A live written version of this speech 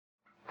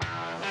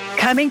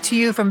Coming to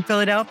you from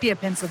Philadelphia,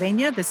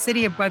 Pennsylvania, the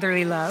city of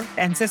brotherly love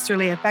and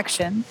sisterly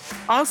affection,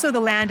 also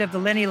the land of the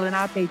Lenni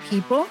Lenape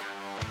people,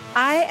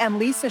 I am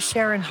Lisa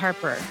Sharon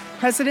Harper,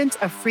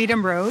 president of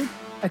Freedom Road,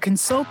 a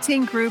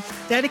consulting group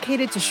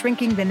dedicated to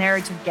shrinking the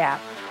narrative gap.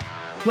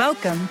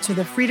 Welcome to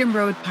the Freedom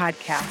Road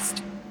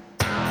podcast.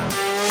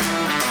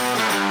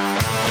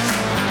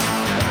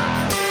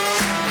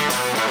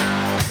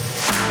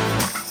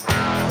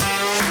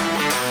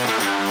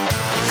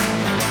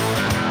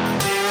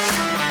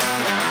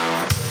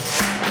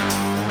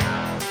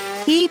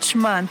 Each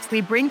month,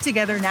 we bring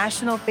together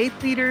national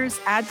faith leaders,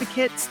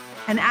 advocates,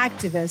 and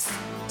activists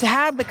to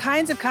have the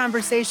kinds of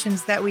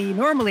conversations that we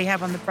normally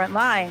have on the front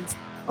lines.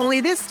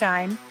 Only this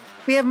time,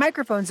 we have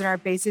microphones in our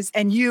faces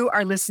and you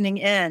are listening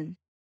in.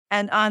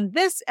 And on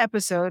this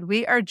episode,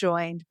 we are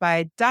joined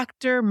by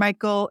Dr.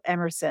 Michael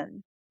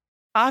Emerson,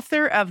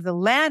 author of the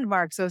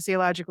landmark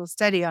sociological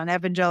study on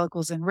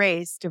evangelicals and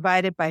race,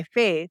 Divided by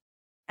Faith,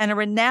 and a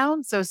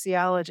renowned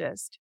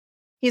sociologist.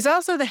 He's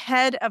also the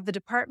head of the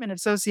Department of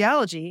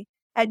Sociology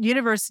at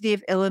University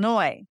of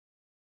Illinois.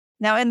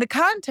 Now, in the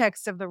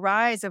context of the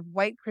rise of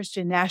white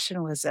Christian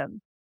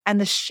nationalism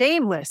and the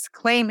shameless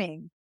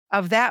claiming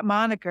of that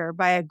moniker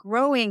by a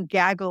growing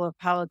gaggle of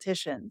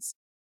politicians,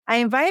 I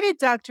invited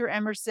Dr.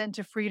 Emerson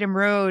to Freedom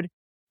Road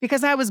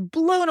because I was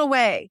blown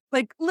away,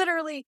 like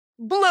literally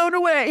blown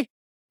away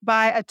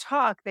by a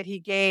talk that he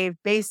gave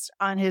based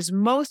on his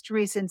most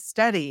recent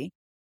study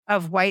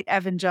of white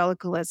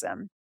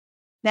evangelicalism.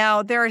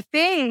 Now, there are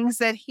things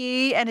that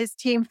he and his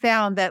team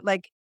found that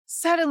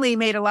suddenly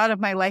made a lot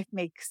of my life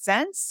make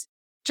sense,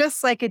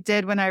 just like it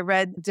did when I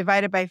read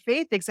Divided by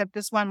Faith, except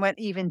this one went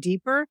even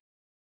deeper.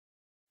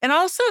 And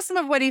also some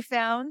of what he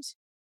found,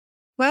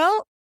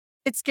 well,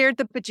 it scared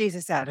the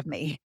bejesus out of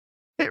me.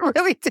 It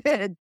really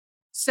did.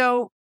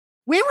 So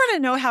we want to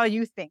know how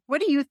you think.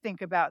 What do you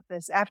think about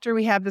this after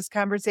we have this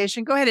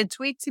conversation? Go ahead and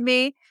tweet to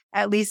me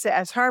at Lisa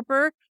S.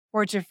 Harper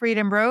or to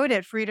Freedom Road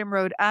at Freedom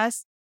Road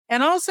Us.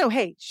 And also,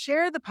 hey,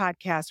 share the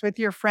podcast with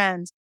your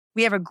friends.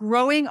 We have a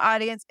growing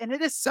audience, and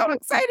it is so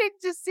exciting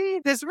to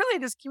see this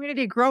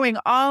community growing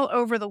all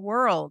over the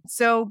world.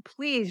 So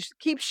please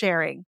keep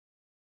sharing.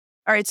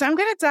 All right, so I'm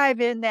going to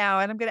dive in now,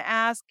 and I'm going to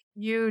ask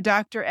you,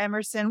 Dr.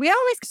 Emerson. We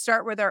always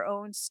start with our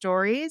own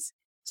stories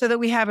so that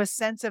we have a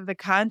sense of the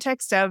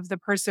context of the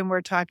person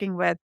we're talking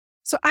with.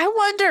 So I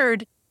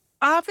wondered,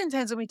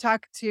 oftentimes when we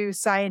talk to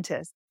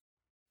scientists,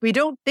 we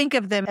don't think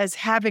of them as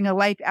having a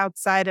life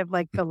outside of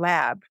the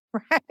lab,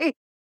 right?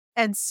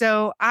 And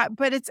so, I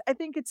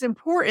think it's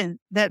important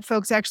that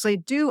folks actually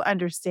do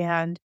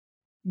understand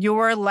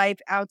your life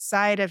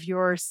outside of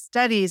your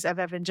studies of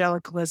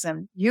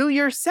evangelicalism. You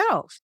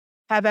yourself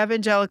have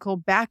evangelical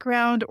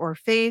background or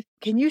faith.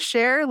 Can you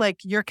share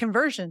your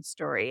conversion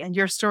story and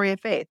your story of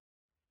faith?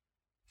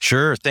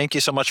 Sure. Thank you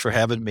so much for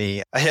having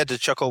me. I had to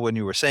chuckle when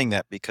you were saying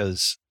that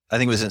because I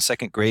think it was in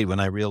second grade when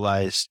I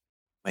realized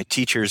my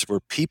teachers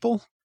were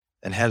people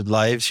and had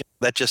lives.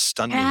 That just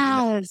stunned me.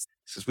 Yes.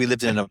 Because we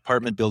lived in an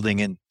apartment building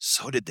and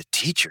so did the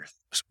teacher. It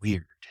was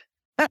weird.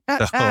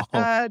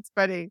 It's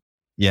funny.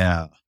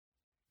 Yeah.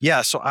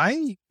 Yeah. So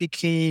I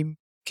came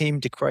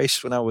to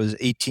Christ when I was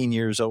 18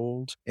 years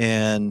old.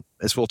 And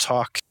as we'll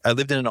talk, I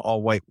lived in an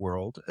all-white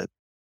world.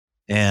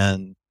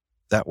 And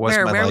that was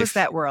my life. Where was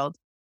that world?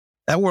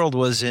 That world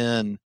was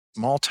in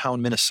small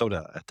town,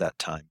 Minnesota at that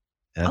time.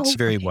 And it's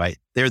very white.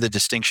 There the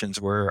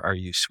distinctions were, are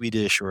you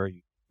Swedish or are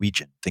you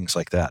Norwegian? Things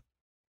like that.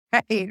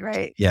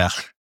 Right. Yeah.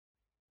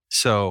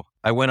 So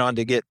I went on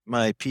to get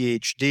my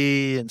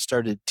PhD and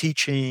started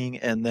teaching.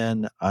 And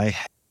then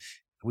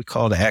we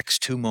call it an Acts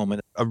 2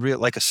 moment,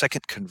 a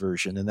second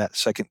conversion. And that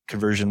second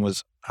conversion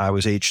was, I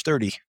was age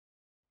 30.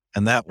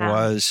 And that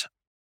was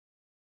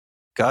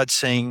God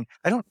saying,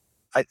 I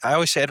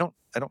always say, I don't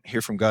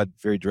hear from God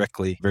very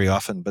directly, very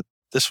often, but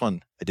this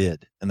one I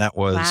did. And that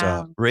was,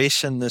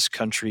 race in this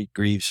country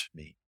grieves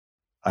me.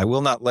 I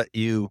will not let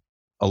you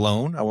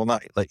alone. I will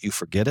not let you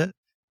forget it.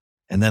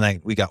 And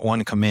then we got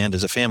one command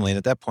as a family. And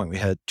at that point, we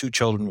had 2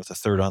 children with a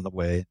third on the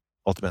way.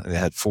 Ultimately, they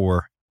had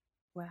 4.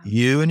 Wow.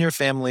 You and your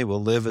family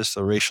will live as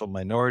the racial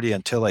minority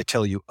until I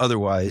tell you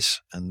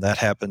otherwise. And that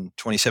happened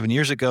 27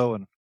 years ago,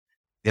 and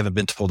we haven't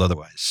been told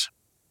otherwise.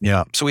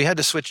 Yeah. So we had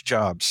to switch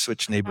jobs,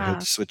 switch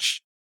neighborhoods,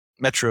 switch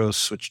metros,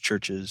 switch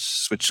churches,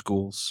 switch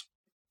schools.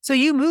 So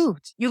you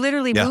moved. You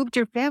literally moved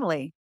your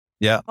family.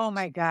 Yeah. Oh,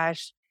 my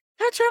gosh.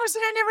 Dr.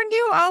 Emerson, I never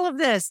knew all of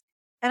this.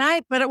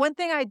 But one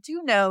thing I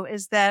do know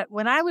is that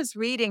when I was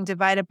reading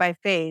Divided by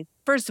Faith,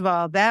 first of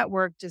all, that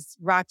work just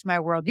rocked my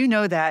world. You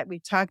know that.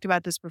 We've talked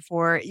about this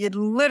before. It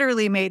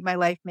literally made my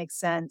life make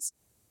sense,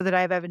 that I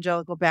have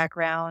evangelical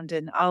background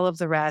and all of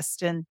the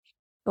rest.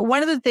 But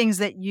one of the things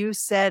that you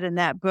said in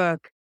that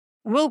book,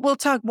 we'll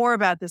talk more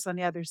about this on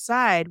the other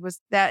side,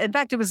 was that, in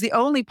fact, it was the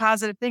only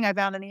positive thing I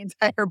found in the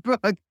entire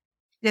book,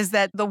 is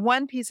that the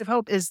one piece of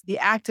hope is the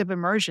act of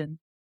immersion,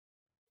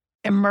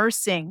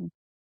 immersing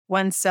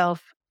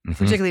oneself,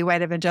 particularly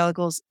white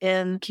evangelicals,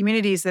 in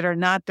communities that are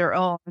not their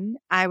own.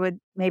 I would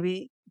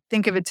maybe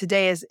think of it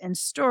today as in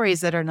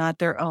stories that are not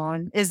their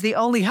own, is the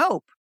only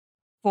hope.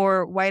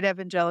 for white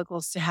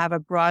evangelicals to have a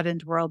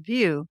broadened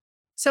worldview.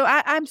 So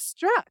I'm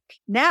struck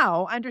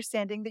now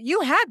understanding that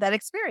you had that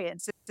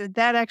experience.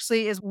 That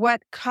actually is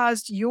what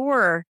caused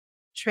your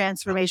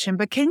transformation.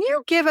 But can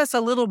you give us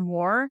a little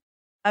more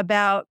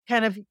about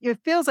kind of, it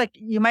feels like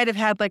you might have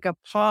had like a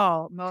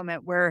Paul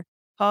moment where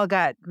Paul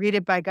got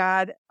greeted by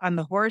God on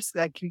the horse,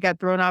 like he got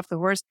thrown off the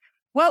horse.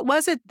 What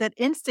was it that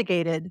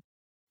instigated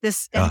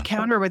this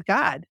encounter with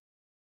God?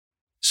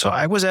 So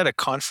I was at a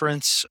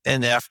conference,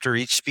 and after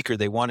each speaker,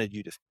 they wanted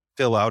you to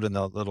fill out in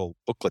the little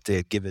booklet they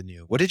had given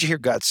you, what did you hear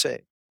God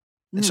say?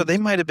 And so they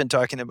might have been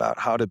talking about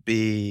how to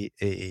be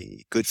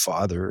a good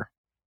father.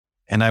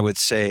 And I would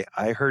say,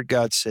 I heard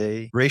God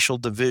say, racial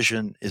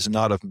division is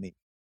not of me.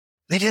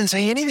 They didn't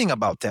say anything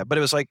about that, but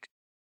it was like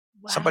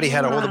somebody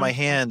had a hold of my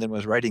hand and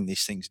was writing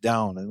these things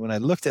down. And when I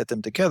looked at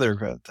them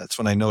together, that's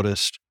when I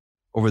noticed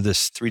over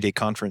this 3-day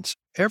conference,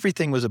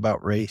 everything was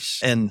about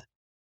race. And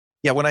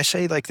yeah, when I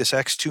say like this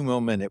Acts 2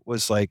 moment, it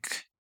was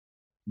like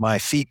my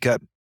feet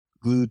got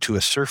glued to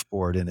a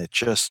surfboard and it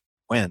just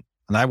went.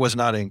 And I was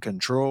not in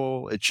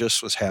control. It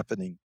just was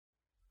happening.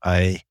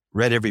 I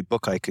read every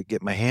book I could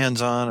get my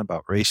hands on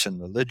about race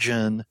and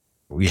religion.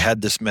 We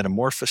had this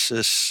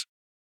metamorphosis.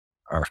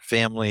 Our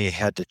family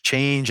had to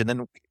change. And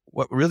then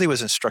what really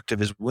was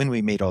instructive is when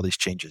we made all these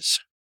changes,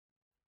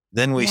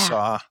 then we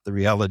saw the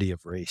reality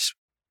of race.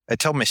 I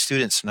tell my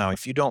students now,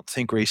 if you don't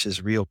think race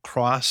is real,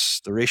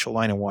 cross the racial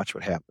line and watch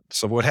what happens.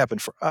 So what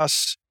happened for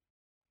us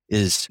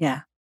is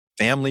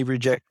family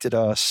rejected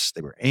us.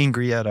 They were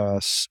angry at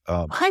us.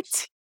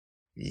 What?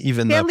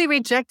 Even family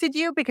rejected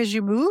you because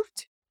you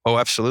moved? Oh,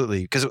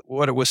 absolutely. Because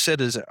what it was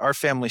said is that our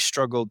family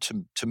struggled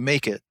to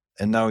make it,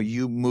 and now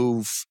you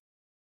move.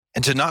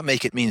 And to not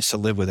make it means to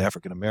live with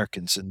African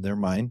Americans in their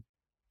mind.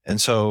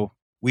 And so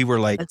we were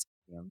like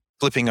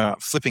flipping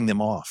them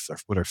off,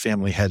 what our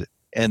family had.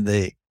 And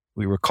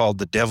we were called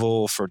the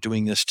devil for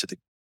doing this to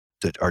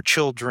our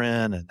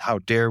children. And how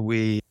dare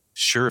we?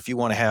 Sure, if you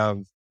want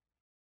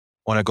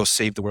to go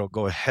save the world,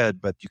 go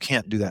ahead, but you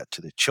can't do that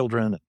to the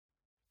children.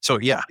 So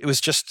yeah, it was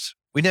just,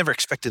 we never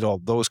expected all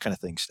those kind of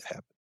things to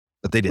happen,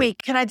 but they did.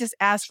 Wait, can I just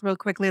ask real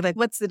quickly, like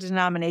what's the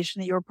denomination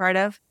that you were part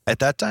of? At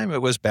that time,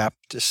 it was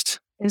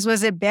Baptist.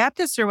 Was it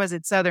Baptist or was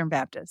it Southern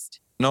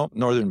Baptist? No,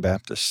 Northern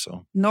Baptist.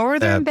 So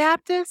Northern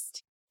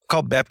Baptist?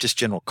 Called Baptist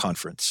General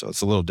Conference. So it's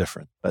a little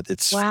different, but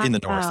it's in the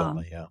North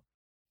only. Yeah.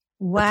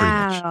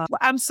 Wow.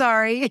 I'm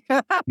sorry.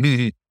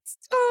 I'm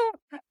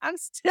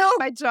still,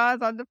 my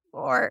jaw's on the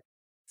floor.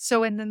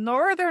 So in the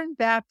Northern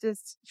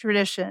Baptist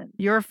tradition,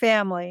 your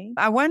family,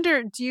 I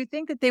wonder, do you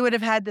think that they would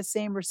have had the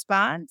same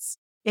response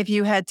if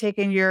you had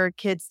taken your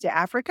kids to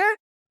Africa?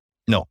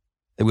 No,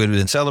 it would have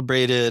been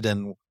celebrated,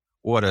 and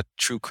what a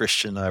true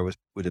Christian I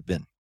would have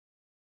been.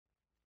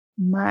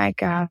 My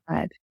God.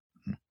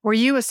 Were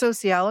you a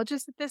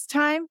sociologist at this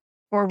time?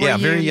 Or were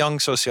very young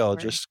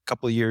sociologist, a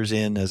couple of years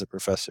in as a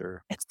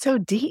professor. It's so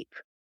deep.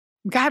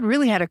 God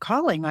really had a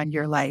calling on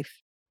your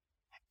life.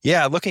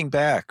 Yeah, looking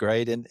back,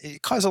 right? And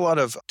it caused a lot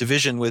of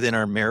division within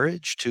our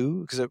marriage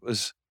too, because it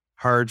was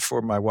hard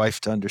for my wife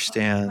to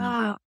understand.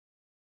 Wow.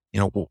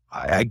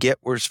 I get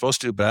we're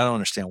supposed to, but I don't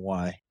understand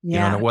why.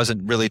 Yeah. And it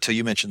wasn't really till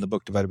you mentioned the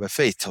book Divided by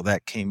Faith, till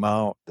that came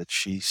out, that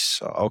she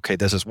saw, okay,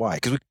 this is why.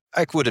 Because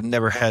I would have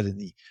never had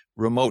any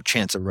remote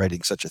chance of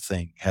writing such a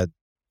thing had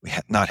we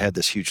had not had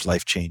this huge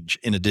life change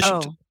in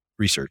addition to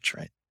research,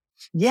 right?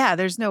 Yeah,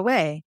 there's no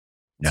way.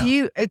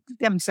 No.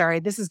 I'm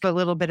sorry, this is a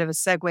little bit of a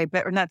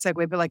segue, or not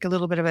segue, but like a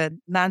little bit of a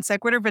non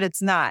sequitur, but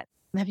it's not.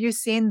 Have you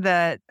seen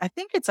I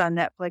think it's on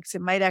Netflix.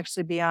 It might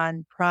actually be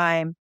on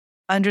Prime,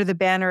 Under the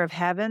Banner of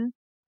Heaven.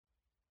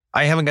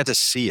 I haven't got to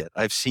see it.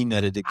 I've seen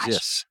that it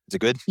exists. Is it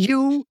good?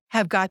 You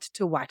have got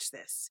to watch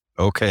this.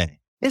 Okay.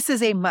 This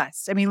is a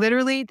must. I mean,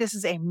 literally, this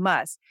is a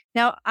must.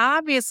 Now,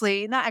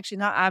 obviously, not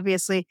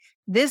obviously,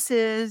 this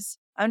is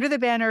Under the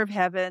Banner of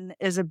Heaven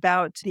is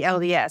about the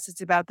LDS.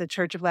 It's about the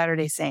Church of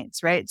Latter-day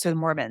Saints, right? So the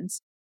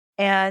Mormons.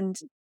 And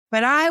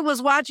when I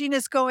was watching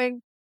this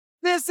going,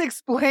 this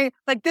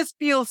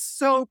feels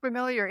so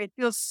familiar. It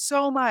feels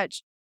so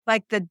much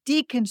like the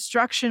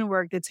deconstruction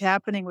work that's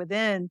happening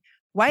within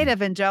white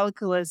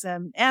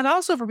evangelicalism, and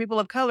also for people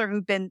of color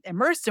who've been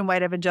immersed in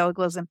white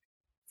evangelicalism,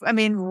 I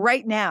mean,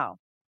 right now.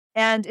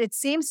 And it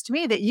seems to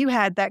me that you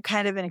had that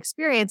kind of an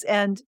experience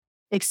and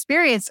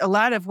experienced a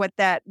lot of what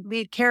that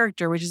lead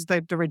character, which is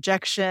the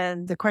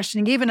rejection, the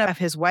questioning even of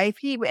his wife,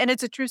 and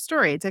it's a true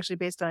story. It's actually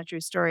based on a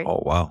true story.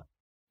 Oh, wow.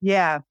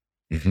 Yeah.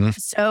 Mm-hmm.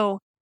 So,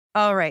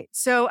 all right.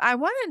 So I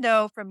want to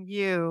know from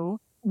you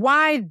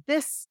why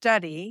this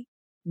study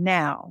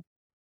now?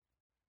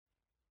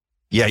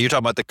 Yeah, you're talking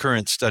about the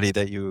current study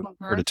that you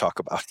heard to talk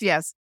about.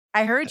 Yes.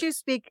 I heard you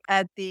speak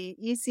at the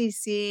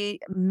ECC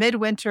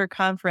Midwinter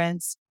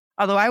Conference.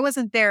 Although I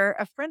wasn't there,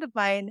 a friend of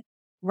mine,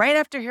 right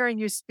after hearing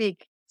you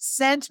speak,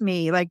 sent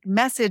me direct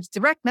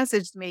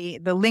messaged me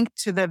the link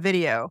to the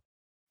video.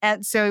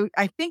 And so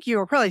I think you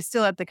were probably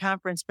still at the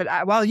conference,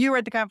 but while you were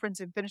at the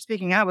conference and finished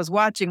speaking, I was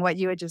watching what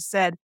you had just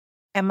said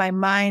and my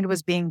mind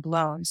was being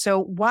blown.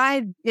 So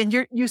why,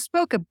 and you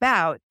spoke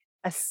about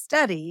a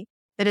study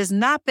that has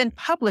not been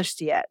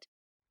published yet.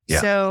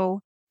 Yeah.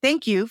 So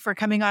thank you for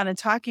coming on and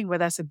talking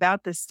with us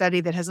about this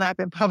study that has not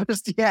been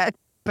published yet,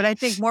 but I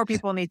think more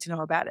people need to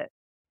know about it.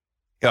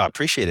 Yeah, I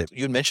appreciate it.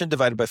 You had mentioned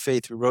Divided by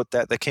Faith. We wrote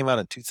that. That came out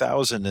in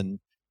 2000, and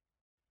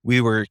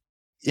we were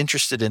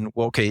interested in,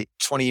 well, okay,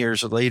 20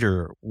 years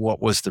later,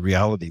 what was the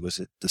reality? Was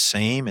it the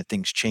same and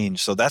things changed?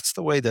 So that's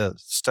the way the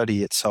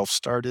study itself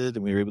started,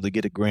 and we were able to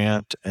get a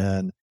grant.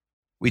 And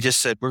we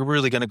just said, we're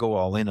really going to go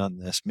all in on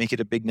this, make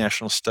it a big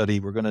national study.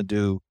 We're going to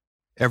do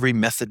every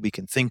method we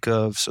can think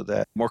of so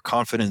that more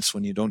confidence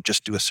when you don't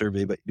just do a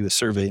survey, but you do a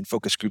survey and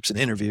focus groups and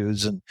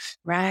interviews. And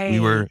Right. we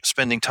were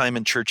spending time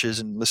in churches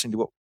and listening to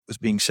what was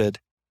being said.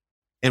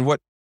 And what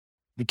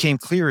became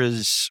clear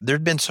is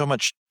there'd been so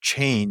much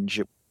change.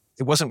 It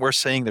wasn't worth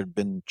saying there'd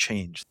been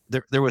change.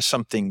 There was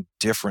something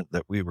different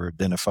that we were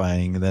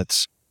identifying.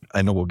 That's,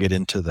 I know we'll get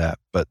into that,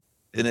 but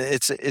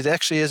it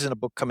actually isn't a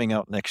book coming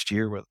out next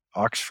year with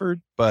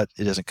Oxford, but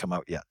it hasn't come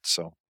out yet.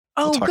 So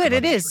Oh, we'll talk good.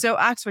 about It is. So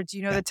Oxford, do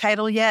you know the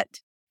title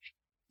yet?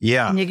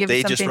 Yeah. Can you give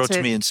They us just something wrote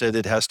to me and said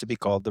it has to be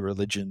called The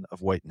Religion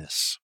of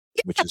Whiteness,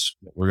 which is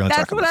what we're going to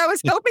talk That's what about. I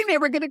was hoping they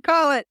were going to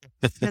call it,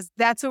 because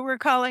that's what we're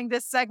calling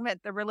this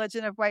segment, The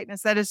Religion of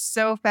Whiteness. That is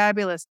so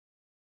fabulous.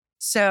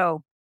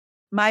 So,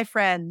 my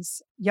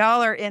friends,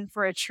 y'all are in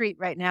for a treat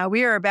right now.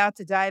 We are about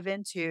to dive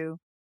into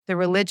The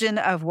Religion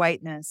of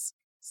Whiteness.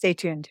 Stay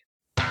tuned.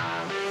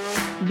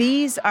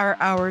 These are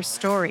our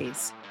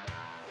stories.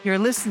 You're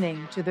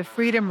listening to the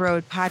Freedom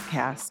Road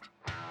podcast,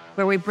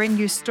 where we bring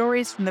you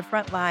stories from the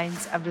front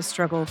lines of the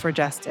struggle for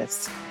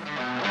justice.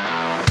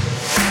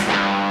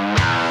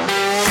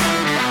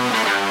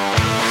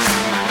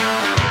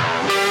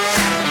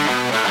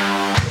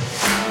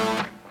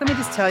 Let me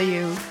just tell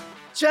you,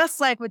 just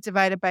like with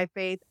Divided by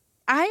Faith,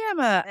 I am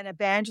an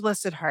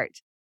evangelist at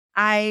heart.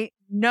 I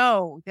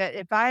know that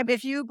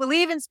if you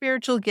believe in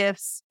spiritual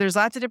gifts, there's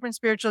lots of different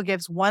spiritual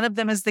gifts. One of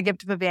them is the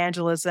gift of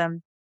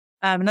evangelism.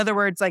 In other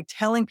words, like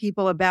telling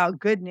people about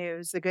good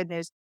news, the good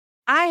news.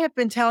 I have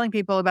been telling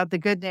people about the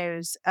good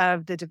news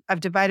of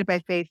Divided by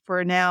Faith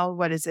for now,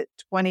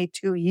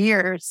 22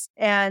 years.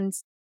 And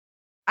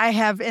I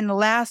have in the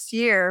last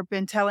year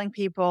been telling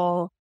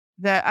people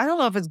that I don't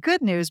know if it's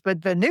good news,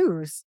 but the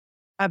news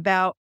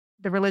about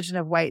the religion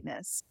of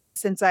whiteness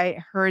since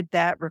I heard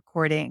that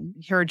recording,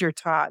 heard your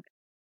talk.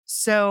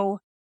 So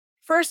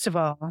first of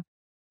all,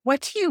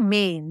 what do you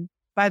mean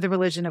by the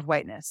religion of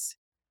whiteness?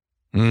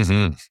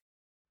 Mm-hmm.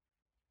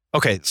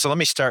 Okay, so let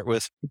me start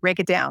with... Break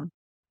it down.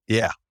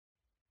 Yeah.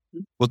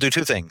 We'll do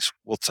two things.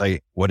 We'll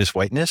say what is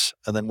whiteness,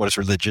 and then what is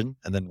religion,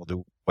 and then we'll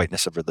do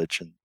whiteness of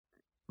religion,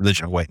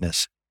 religion of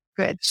whiteness.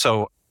 Good.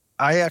 So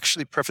I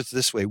actually preface it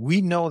this way.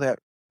 We know that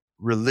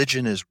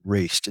religion is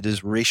raced. It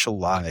is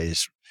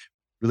racialized.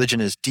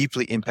 Religion is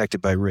deeply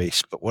impacted by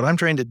race. But what I'm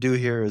trying to do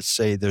here is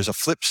say there's a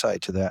flip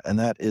side to that, and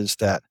that is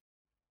that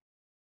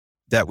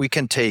we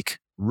can take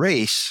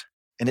race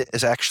and it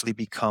has actually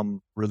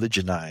become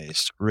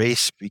religionized.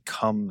 Race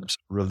becomes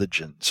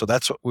religion. So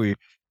that's what we're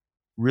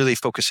really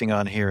focusing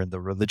on here in the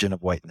religion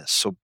of whiteness.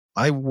 So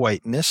by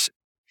whiteness,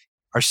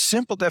 our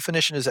simple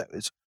definition is that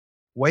it's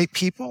white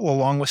people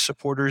along with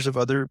supporters of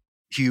other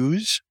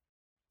hues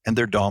and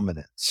their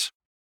dominance.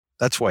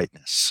 That's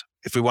whiteness.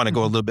 If we want to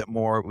go a little bit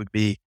more, it would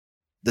be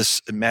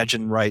this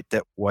imagine right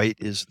that white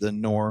is the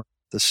norm,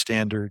 the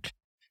standard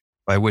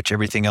by which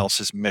everything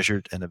else is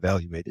measured and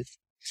evaluated.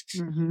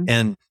 Mm-hmm.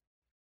 And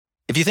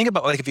if you think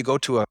about, like, if you go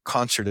to a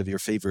concert of your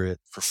favorite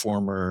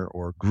performer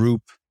or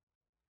group,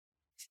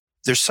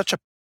 there's such a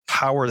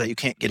power that you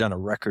can't get on a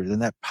record.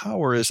 And that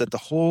power is that the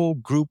whole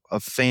group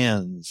of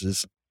fans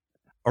is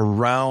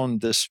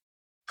around this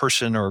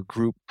person or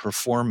group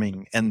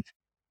performing. And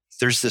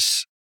there's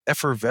this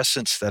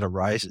effervescence that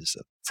arises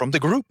from the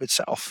group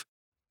itself.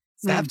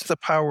 That's the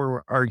power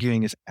we're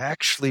arguing is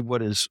actually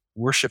what is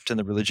worshipped in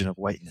the religion of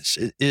whiteness.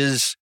 It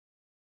is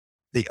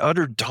the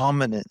utter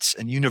dominance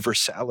and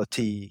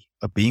universality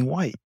of being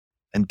white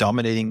and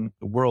dominating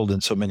the world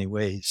in so many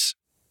ways.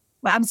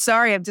 Well, I'm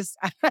sorry. I'm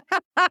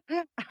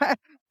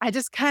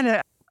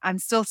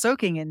still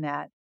soaking in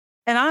that.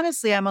 And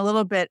honestly,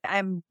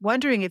 I'm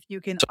wondering if you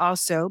can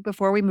also,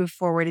 before we move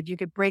forward, if you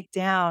could break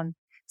down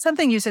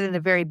something you said in the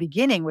very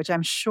beginning, which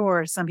I'm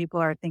sure some people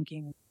are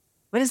thinking,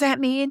 what does that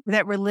mean?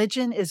 That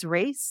religion is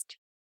raced?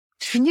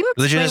 Can you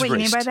explain what you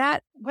mean by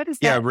that? What does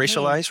that mean? Yeah,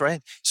 racialized,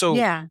 right? So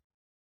yeah.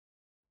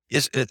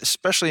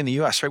 Especially in the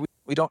U.S., right?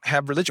 We don't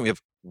have religion. We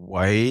have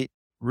white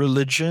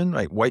religion,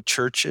 right? White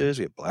churches.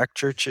 We have black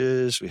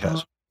churches. We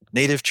have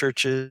native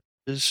churches.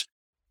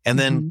 And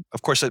then,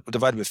 of course, what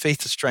Divided by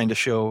Faith is trying to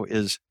show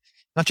is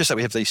not just that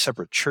we have these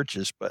separate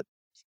churches, but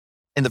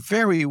in the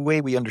very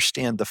way we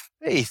understand the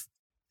faith,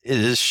 it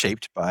is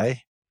shaped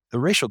by the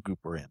racial group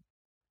we're in.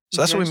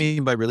 So that's what we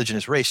mean by religion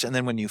is race. And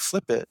then when you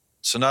flip it,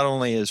 so not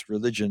only is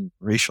religion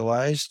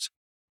racialized,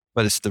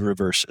 but it's the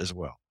reverse as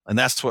well. And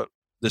that's what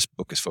this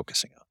book is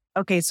focusing on.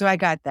 Okay, so I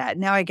got that.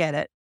 Now I get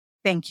it.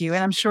 Thank you.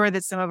 And I'm sure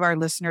that some of our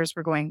listeners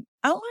were going,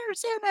 I don't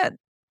understand that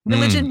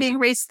religion being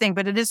race thing,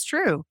 but it is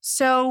true.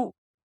 So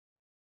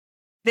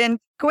then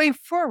going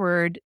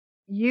forward,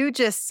 you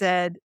just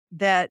said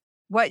that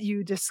what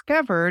you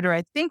discovered, or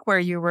I think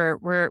what you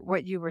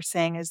were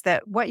saying is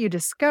that what you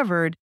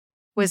discovered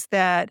was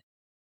that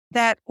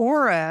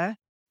aura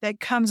that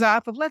comes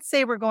off of, let's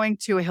say we're going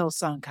to a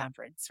Hillsong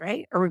conference,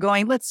 right? Or we're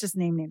going, let's just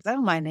name names. I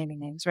don't mind naming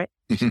names, right?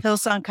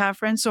 Hillsong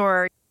conference,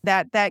 or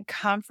that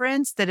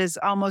conference that is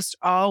almost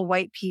all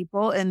white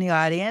people in the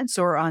audience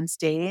or on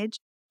stage,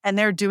 and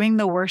they're doing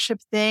the worship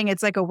thing.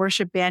 It's like a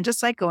worship band,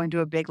 just like going to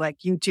a big like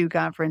U2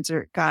 conference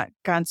or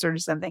concert or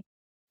something.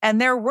 And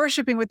they're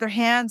worshiping with their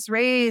hands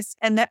raised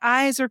and their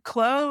eyes are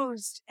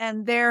closed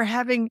and they're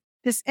having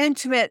this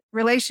intimate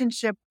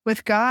relationship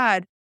with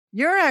God.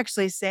 You're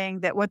actually saying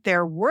that what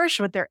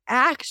they're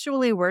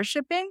actually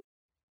worshiping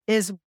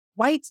is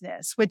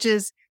whiteness, which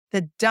is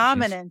the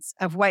dominance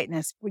of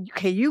whiteness.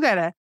 Okay, you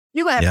gotta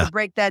have to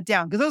break that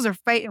down, because those are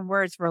fighting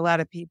words for a lot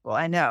of people.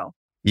 I know.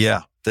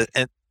 Yeah.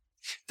 And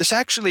this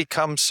actually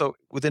comes, so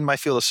within my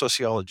field of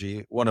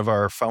sociology, one of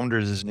our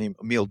founders is named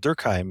Emil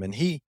Durkheim, and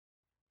he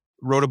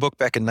wrote a book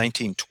back in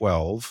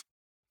 1912,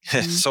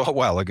 so a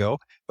while ago,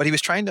 but he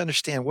was trying to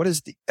understand what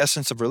is the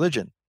essence of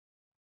religion.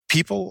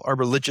 People are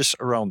religious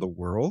around the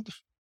world,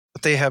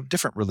 but they have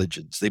different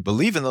religions. They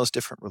believe in those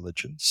different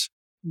religions.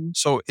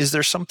 So is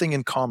there something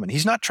in common?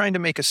 He's not trying to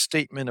make a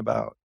statement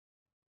about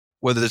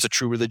whether there's a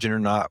true religion or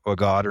not, or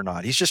God or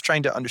not. He's just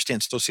trying to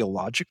understand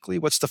sociologically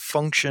what's the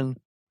function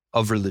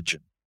of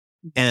religion.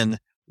 And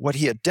what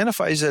he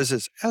identifies as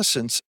its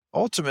essence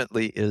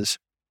ultimately is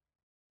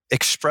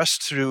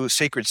expressed through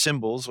sacred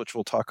symbols, which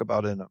we'll talk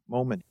about in a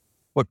moment.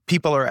 What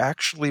people are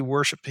actually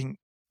worshiping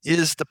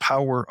is the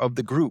power of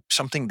the group,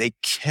 something they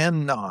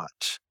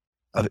cannot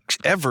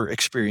ever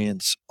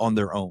experience on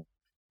their own.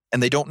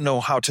 And they don't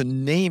know how to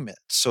name it.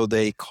 So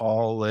they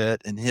call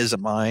it, in his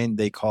mind,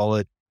 they call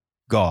it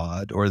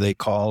God, or they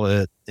call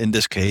it, in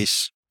this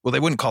case, well, they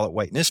wouldn't call it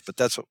whiteness, but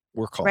that's what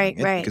we're calling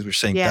it, because we're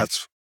saying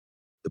that's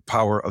the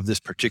power of this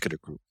particular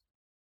group.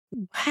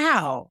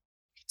 Wow.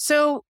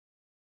 So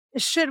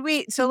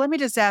let me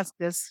just ask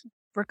this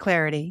for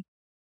clarity.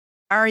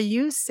 Are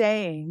you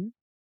saying,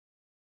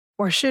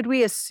 or should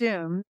we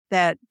assume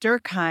that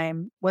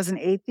Durkheim was an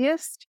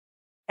atheist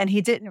and he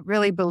didn't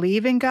really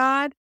believe in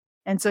God?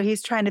 And so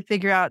he's trying to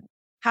figure out,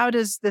 how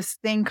does this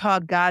thing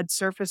called God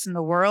surface in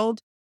the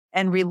world?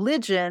 And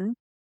religion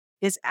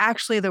is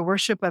actually the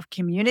worship of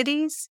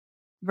communities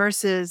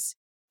versus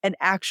an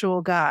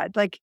actual God.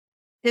 Like,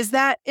 is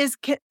that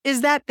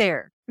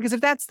there? Because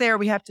if that's there,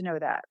 we have to know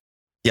that.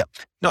 Yeah.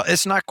 No,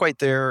 it's not quite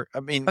there. I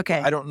mean,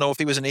 I don't know if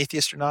he was an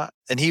atheist or not.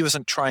 And he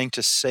wasn't trying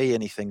to say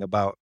anything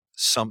about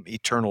some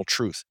eternal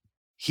truth.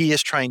 He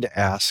is trying to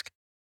ask,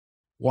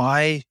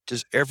 why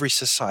does every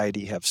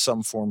society have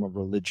some form of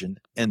religion?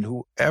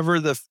 And whatever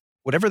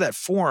that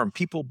form,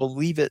 people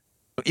believe it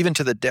even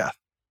to the death.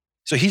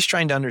 So he's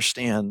trying to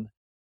understand,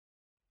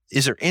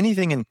 is there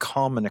anything in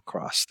common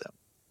across them?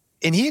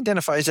 And he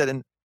identifies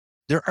that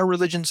there are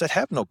religions that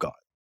have no God.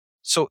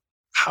 So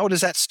how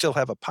does that still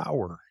have a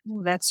power?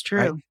 Well, that's true.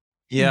 Right?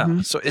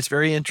 Yeah. So it's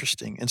very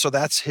interesting. And so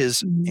that's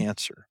his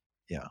answer.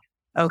 Yeah.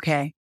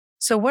 Okay.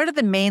 So what are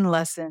the main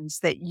lessons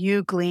that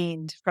you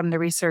gleaned from the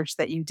research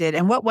that you did?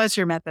 And what was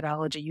your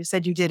methodology? You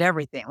said you did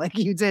everything. Like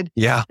you did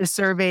the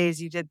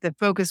surveys, you did the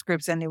focus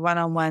groups and the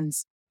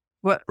one-on-ones.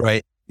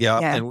 Right. Yeah.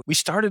 And we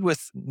started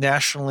with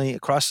nationally,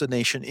 across the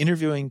nation,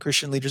 interviewing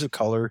Christian leaders of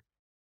color,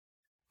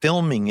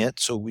 filming it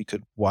so we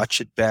could watch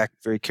it back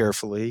very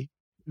carefully,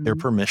 their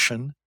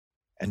permission,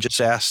 and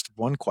just asked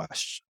one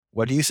question.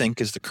 What do you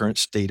think is the current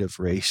state of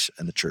race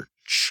in the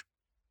church?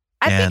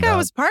 I think I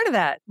was part of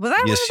that. Was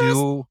I?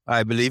 Yes,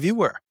 I believe you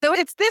were. So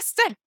it's this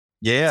study.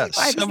 Yes.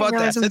 I didn't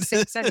realize it was the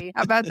same study.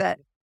 How about that?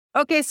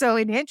 Okay. So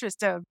in the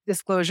interest of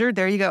disclosure,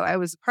 there you go. I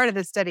was part of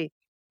this study.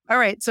 All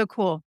right. So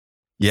cool.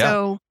 Yeah.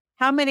 So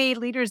how many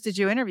leaders did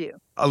you interview?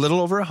 A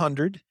little over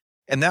 100.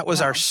 And that was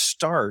our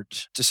start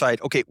to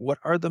decide, okay, what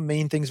are the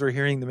main things we're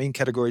hearing, the main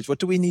categories? What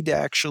do we need to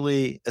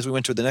actually, as we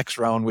went to the next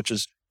round, which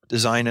is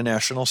design a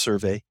national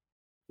survey,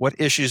 what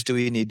issues do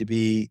we need to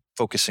be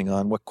focusing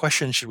on? What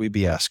questions should we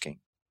be asking?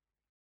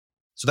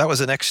 So that was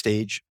the next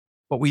stage.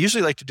 What we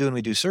usually like to do when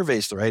we do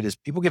surveys, right, is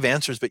people give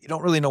answers, but you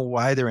don't really know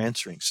why they're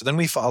answering. So then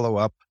we follow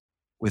up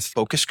with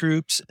focus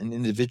groups and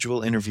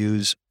individual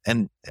interviews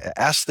and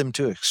ask them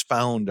to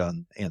expound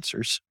on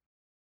answers.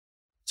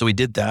 So we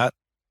did that.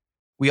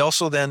 We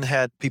also then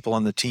had people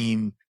on the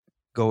team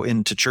go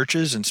into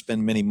churches and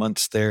spend many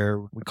months there.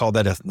 We call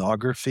that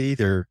ethnography.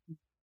 They're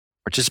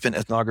participant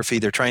ethnography.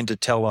 They're trying to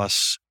tell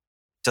us,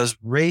 does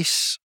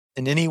race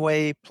in any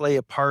way play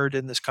a part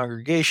in this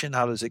congregation?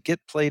 How does it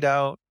get played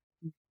out?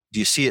 Do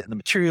you see it in the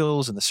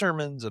materials and the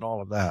sermons and all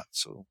of that?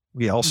 So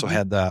we also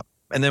had that.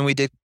 And then we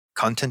did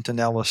content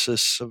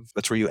analysis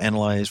that's where you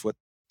analyze what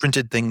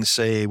printed things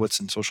say, what's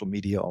in social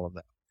media, all of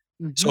that.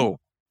 So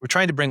we're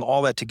trying to bring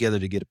all that together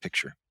to get a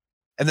picture.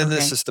 And then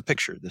this is the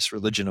picture, this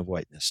religion of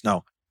whiteness.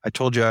 Now, I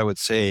told you I would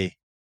say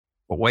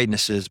what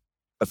whiteness is,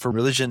 but for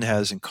religion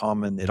has in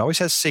common, it always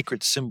has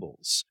sacred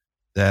symbols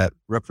that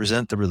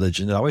represent the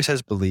religion. It always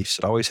has beliefs.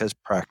 It always has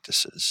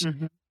practices.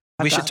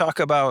 We should talk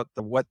about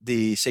what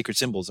the sacred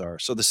symbols are.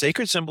 So the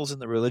sacred symbols in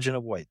the religion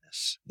of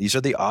whiteness, these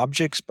are the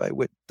objects by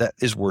which that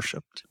is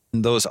worshipped.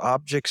 And those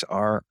objects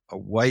are a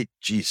white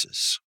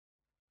Jesus.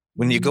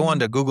 When you go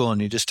onto Google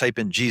and you just type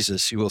in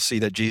Jesus, you will see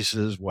that Jesus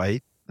is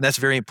white. And that's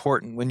very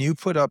important. When you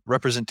put up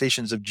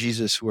representations of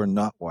Jesus who are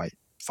not white,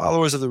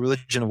 followers of the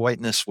religion of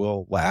whiteness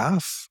will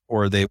laugh,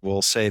 or they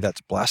will say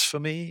that's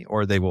blasphemy,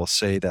 or they will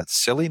say that's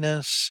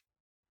silliness,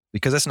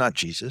 because that's not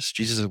Jesus.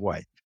 Jesus is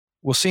white.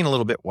 We'll see in a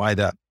little bit why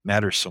that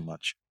matters so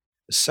much.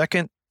 The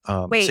second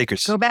Wait,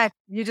 sacred... go back.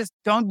 You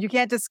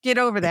can't just skid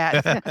over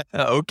that.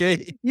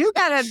 Okay. You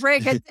got to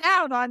break it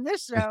down on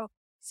this show.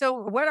 So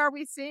what are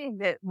we seeing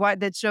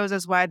that shows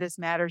us why this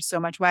matters so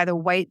much, why the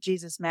white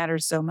Jesus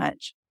matters so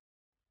much?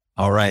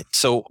 All right.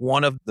 So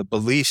one of the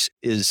beliefs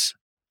is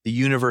the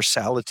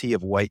universality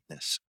of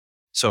whiteness.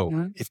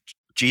 So if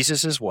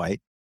Jesus is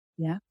white,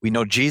 we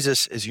know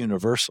Jesus is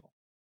universal.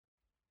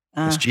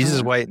 If Jesus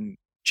is white and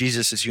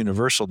Jesus is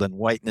universal, then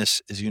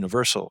whiteness is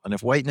universal. And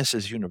if whiteness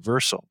is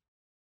universal,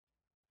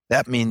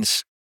 that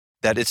means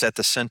that it's at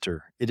the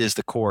center. It is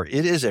the core.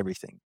 It is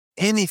everything.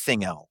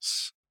 Anything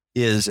else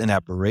is an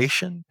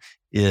aberration.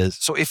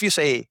 So if you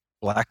say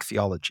black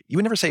theology,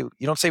 you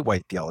don't say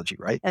white theology,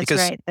 right?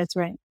 That's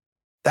right.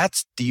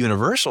 That's the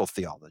universal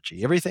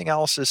theology. Everything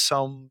else is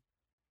some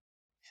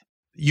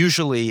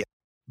usually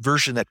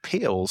version that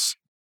pales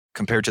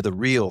compared to the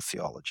real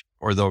theology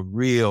or the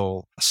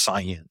real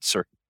science,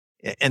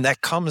 and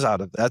that comes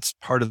that's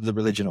part of the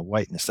religion of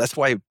whiteness. That's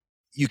why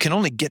you can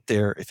only get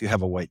there if you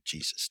have a white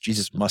Jesus.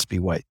 Jesus must be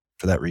white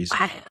for that reason.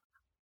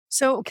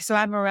 So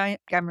I'm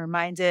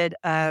reminded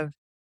of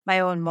my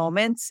own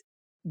moments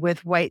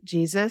with white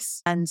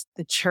Jesus and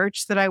the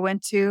church that I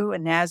went to, a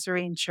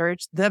Nazarene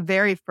church, the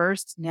very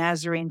first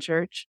Nazarene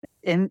church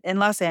in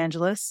Los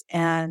Angeles.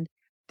 And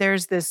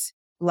there's this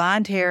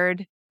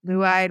blonde-haired,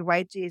 blue-eyed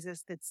white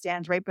Jesus that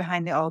stands right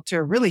behind the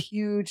altar, really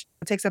huge,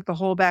 takes up the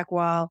whole back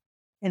wall,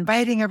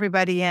 inviting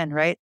everybody in,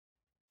 right?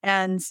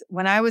 And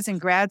when I was in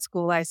grad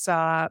school, I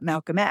saw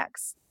Malcolm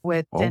X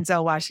with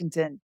Denzel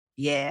Washington.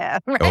 Yeah.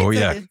 Right? Oh,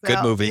 yeah.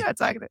 Good movie. Yeah,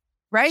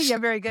 right? Yeah,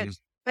 very good.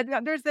 But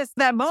there's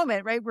that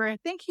moment, right, where I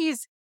think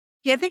he's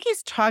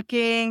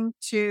talking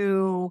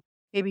to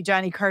maybe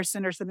Johnny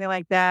Carson or something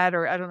like that,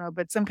 or I don't know,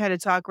 but some kind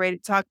of talk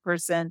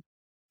person.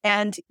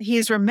 And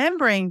he's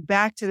remembering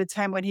back to the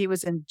time when he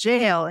was in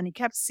jail, and he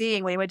kept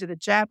seeing when he went to the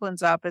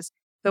chaplain's office,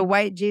 the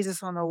white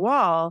Jesus on the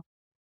wall.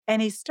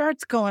 And he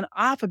starts going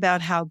off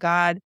about how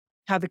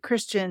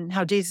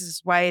Jesus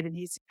is white, and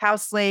he's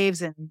house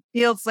slaves and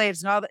field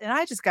slaves and all that. And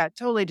I just got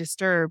totally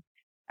disturbed.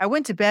 I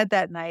went to bed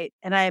that night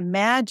and I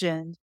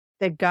imagined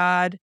that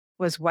God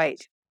was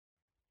white.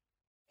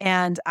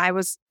 And I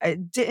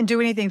didn't do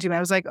anything to him. I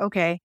was like,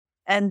 okay.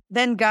 And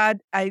then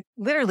I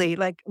literally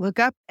look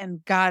up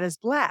and God is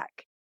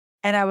black.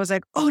 And I was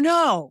like, oh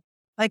no,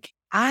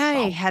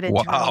 I had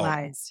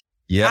internalized.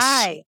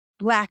 Yes.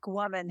 Black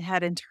woman,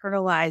 had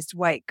internalized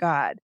white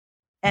God.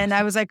 And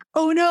I was like,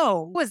 oh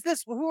no, who is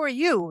this? Who are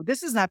you?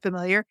 This is not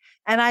familiar.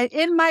 And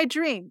in my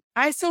dream,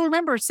 I still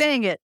remember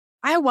saying it.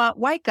 I want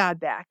white God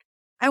back.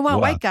 I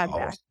want white God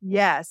back.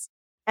 Yes.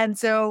 And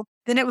so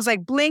then it was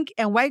like blink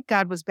and white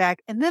God was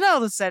back. And then all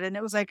of a sudden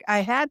it was like, I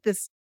had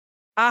this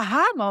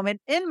aha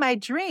moment in my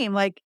dream.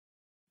 Like,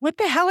 what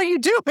the hell are you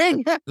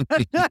doing?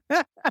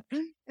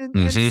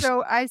 And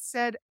so I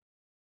said,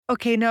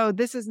 okay, no,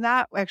 this is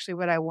not actually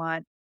what I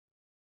want.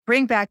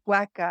 Bring back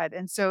black God.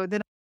 And so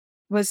then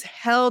I was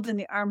held in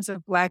the arms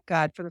of black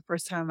God for the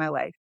first time in my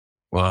life.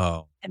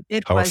 Wow. And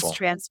it was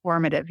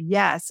transformative.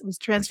 Yes, it was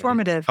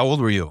transformative. Okay. How old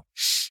were you?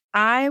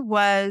 I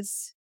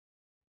was,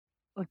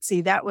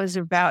 that was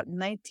about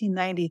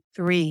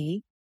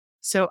 1993.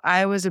 So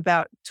I was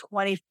about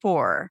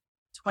 24,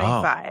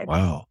 25. Oh,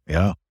 wow.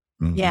 Yeah.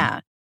 Mm-hmm. Yeah.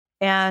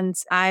 And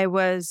I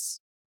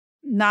was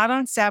not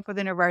on staff with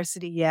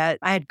InterVarsity yet.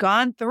 I had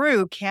gone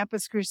through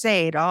Campus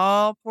Crusade,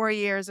 all 4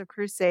 years of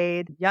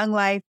Crusade. Young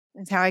Life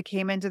is how I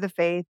came into the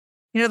faith.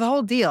 The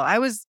whole deal. I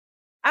was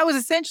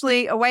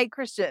essentially a white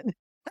Christian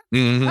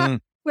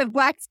with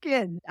black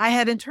skin. I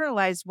had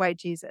internalized white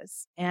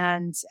Jesus.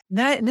 And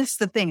this is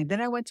the thing.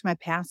 Then I went to my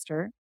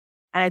pastor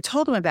and I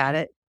told him about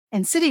it.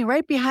 And sitting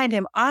right behind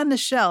him on the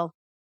shelf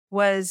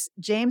was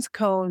James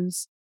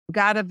Cone's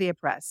God of the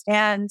Oppressed.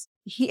 And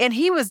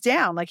he was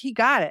down, he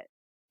got it.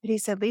 But he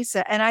said,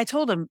 Lisa, and I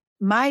told him,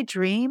 my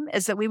dream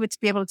is that we would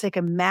be able to take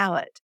a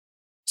mallet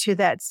to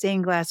that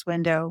stained glass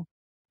window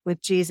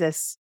with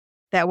Jesus,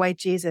 that white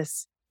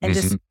Jesus, and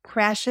just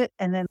crash it.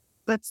 And then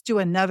let's do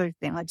another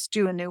thing. Let's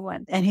do a new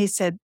one. And he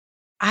said,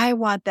 I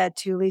want that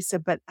too, Lisa,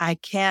 but I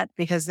can't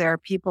because there are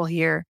people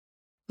here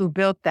who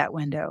built that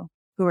window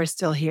who are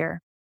still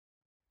here.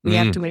 We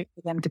have to wait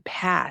for them to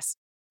pass.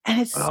 And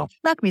it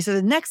struck me. So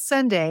the next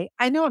Sunday,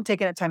 I know I'm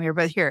taking up time here,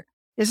 but here,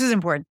 this is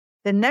important.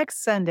 The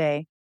next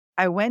Sunday,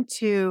 I went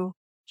to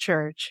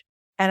church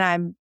and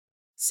I'm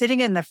sitting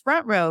in the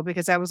front row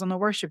because I was on the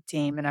worship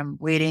team and I'm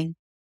waiting.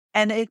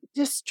 And it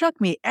just struck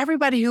me.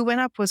 Everybody who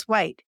went up was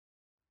white.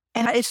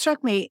 And it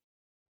struck me.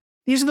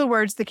 These are the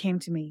words that came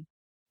to me.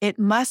 It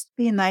must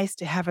be nice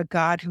to have a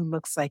God who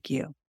looks like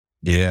you.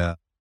 Yeah,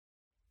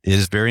 it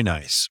is very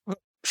nice.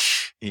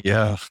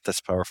 Yeah,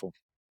 that's powerful.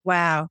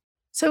 Wow.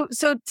 So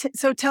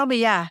tell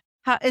me,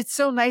 how it's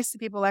so nice that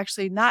people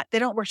actually they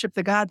don't worship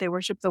the God, they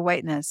worship the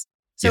whiteness.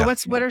 So Yeah.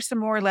 what are some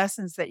more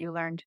lessons that you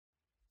learned?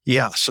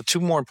 Yeah. So two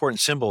more important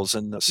symbols.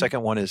 And the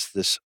second one is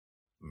this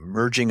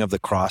merging of the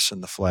cross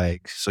and the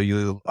flag. So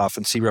you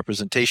often see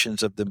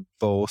representations of them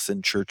both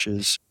in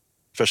churches,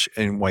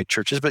 especially in white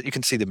churches, but you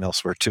can see them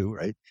elsewhere too,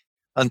 right?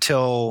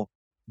 Until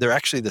they're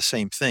actually the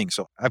same thing.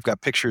 So I've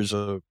got pictures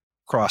of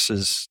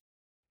crosses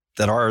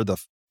that are the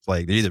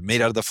flag. They're either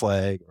made out of the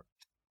flag or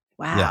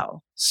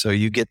Wow. So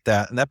you get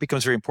that. And that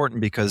becomes very important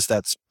because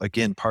that's,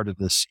 again, part of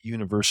this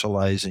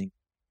universalizing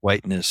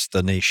whiteness,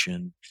 the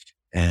nation,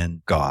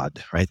 and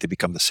God, right? They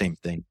become the same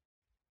thing.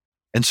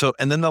 And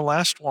then the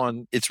last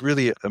one, it's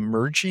really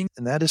emerging,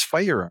 and that is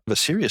firearm, a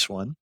serious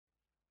one.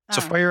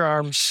 So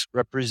firearms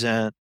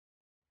represent,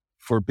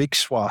 for big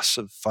swaths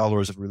of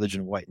followers of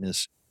religion of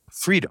whiteness,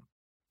 freedom.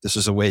 This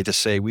is a way to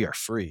say we are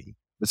free.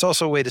 It's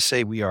also a way to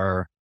say we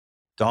are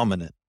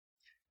dominant.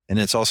 And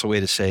it's also a way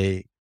to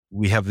say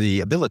we have the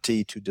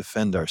ability to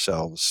defend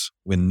ourselves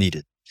when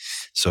needed.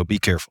 So be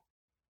careful.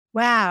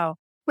 Wow.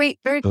 Wait,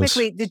 very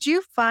quickly, did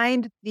you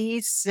find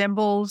these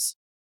symbols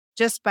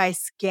just by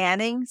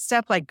scanning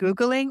stuff like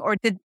Googling, or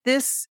did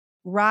this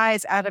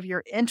rise out of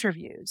your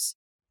interviews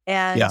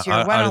and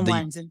your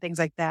one-on-ones and things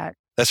like that?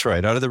 That's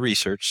right. Out of the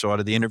research. So out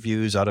of the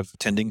interviews, out of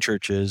attending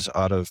churches,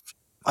 I'll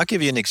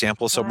give you an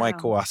example. So my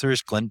co-author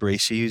is Glenn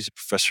Bracey, who's a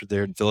professor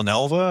there in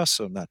Villanova,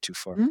 so not too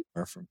far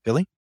from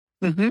Philly.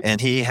 Mm-hmm.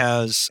 And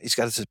he's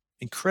got this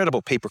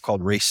incredible paper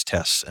called Race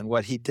Tests. And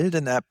what he did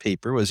in that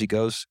paper was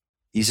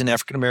he's an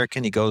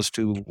African-American, he goes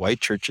to white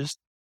churches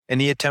and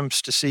he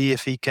attempts to see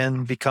if he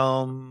can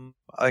become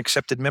an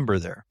accepted member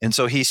there. And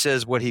so he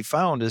says what he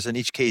found is in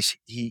each case,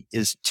 he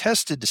is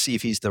tested to see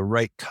if he's the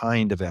right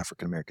kind of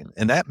African-American.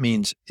 And that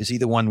means, is he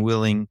the one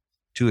willing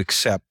to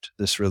accept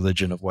this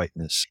religion of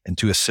whiteness and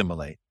to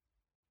assimilate?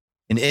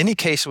 In any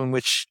case in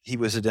which he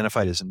was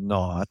identified as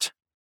not,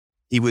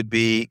 he would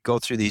go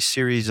through these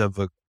series of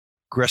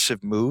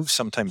aggressive moves,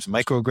 sometimes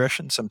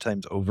microaggression,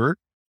 sometimes overt,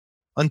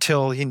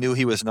 until he knew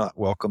he was not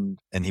welcomed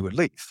and he would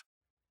leave.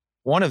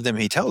 One of them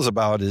he tells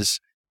about is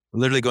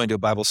literally going to a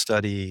Bible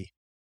study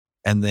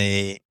and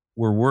they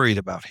were worried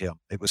about him.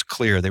 It was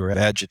clear they were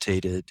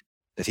agitated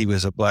that he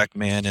was a black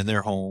man in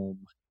their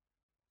home.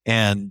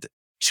 And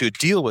to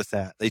deal with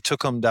that, they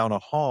took him down a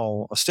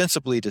hall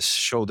ostensibly to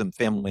show them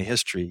family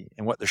history.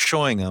 And what they're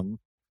showing them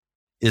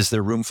is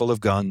their room full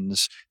of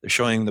guns. They're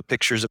showing the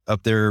pictures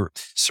of their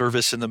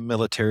service in the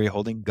military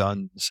holding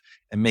guns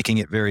and making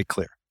it very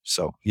clear.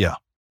 So, yeah.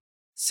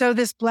 So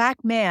this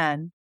black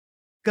man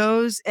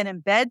goes and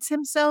embeds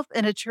himself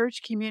in a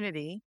church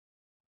community,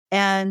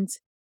 and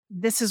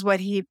this is what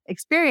he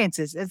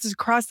experiences. This is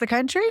across the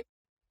country?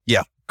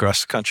 Yeah,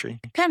 across the country.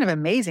 Kind of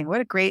amazing.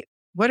 What a great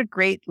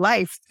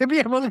life to be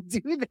able to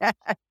do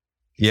that.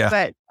 Yeah.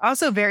 But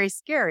also very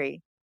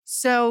scary.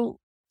 So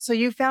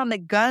you found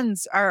that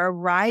guns are a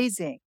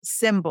rising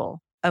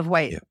symbol of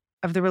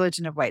of the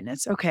religion of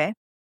whiteness. Okay.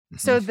 Mm-hmm.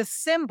 So the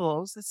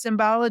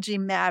symbology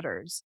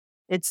matters.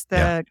 It's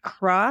the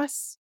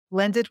cross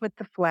blended with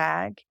the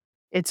flag.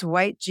 It's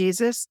white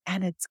Jesus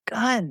and it's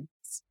guns.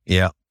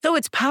 Yeah. So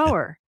it's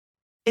power.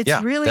 It's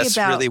really that's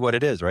really what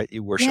it is, right?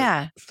 You worship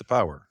with the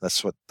power.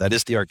 That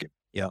is the argument.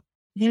 Yeah.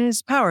 It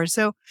is power.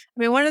 So, I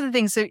mean, one of the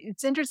things, so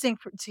it's interesting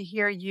to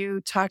hear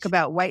you talk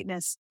about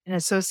whiteness in a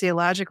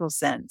sociological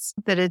sense,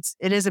 that it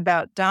is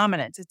about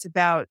dominance. It's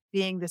about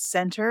being the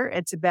center.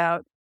 It's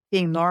about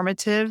being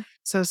normative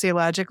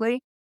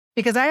sociologically,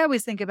 because I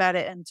always think about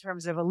it in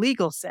terms of a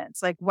legal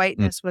sense, like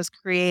whiteness was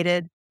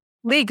created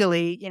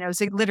legally,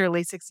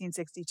 literally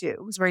 1662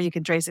 was where you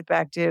can trace it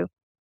back to,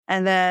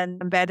 and then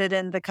embedded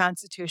in the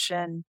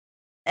Constitution.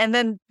 And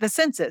then the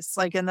census,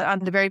 like on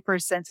the very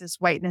first census,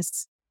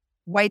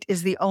 white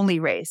is the only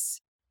race,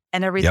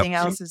 and everything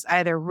else is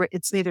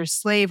either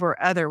slave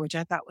or other, which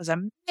I thought was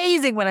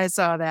amazing when I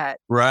saw that.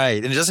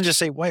 Right. And it doesn't just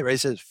say white, right? It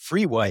says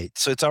free white.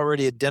 So it's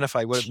already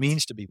identified what it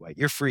means to be white.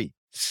 You're free.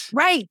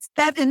 Right.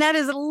 That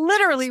is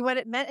literally what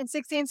it meant in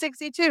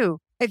 1662.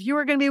 If you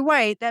were going to be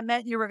white, that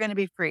meant you were going to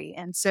be free.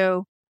 And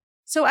so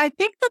I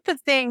think that the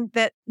thing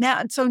that now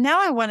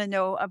I want to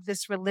know of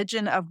this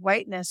religion of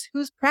whiteness,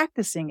 who's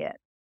practicing it?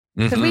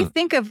 Because we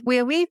think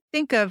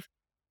of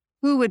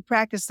who would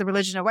practice the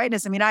religion of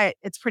whiteness. I mean,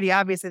 it's pretty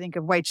obvious. I think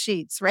of white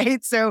sheets,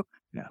 right? So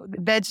the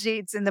bed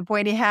sheets and the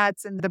pointy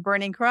hats and the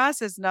burning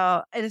crosses.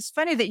 No, and it's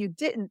funny that you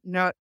didn't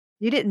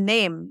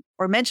name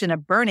or mention a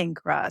burning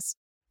cross.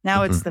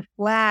 Now it's the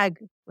flag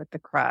with the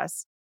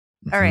cross.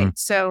 All right.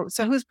 So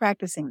who's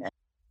practicing this?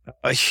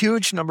 A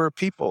huge number of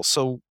people.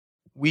 So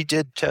we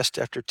did test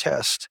after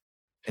test.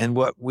 And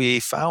what we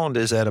found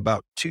is that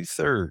about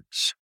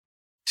 2/3,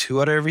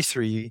 2 out of every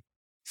 3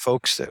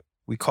 folks that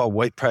we call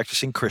white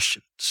practicing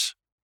Christians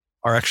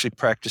are actually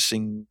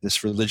practicing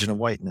this religion of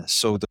whiteness.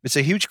 So it's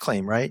a huge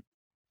claim, right?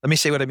 Let me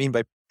say what I mean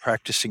by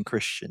practicing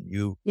Christian.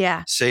 You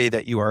say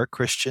that you are a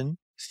Christian.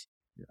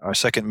 Our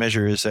second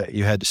measure is that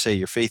you had to say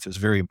your faith was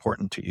very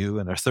important to you.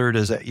 And our third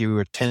is that you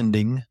were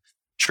attending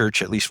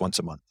church at least once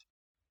a month.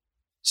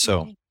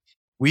 So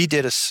we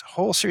did a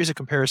whole series of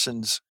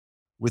comparisons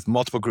with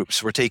multiple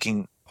groups. We're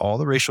taking all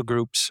the racial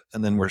groups,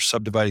 and then we're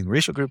subdividing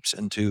racial groups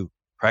into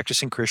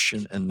practicing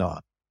Christian and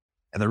not.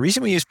 And the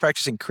reason we use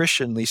practicing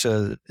Christian,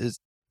 Lisa, is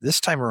this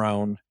time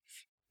around,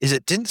 is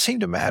it didn't seem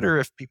to matter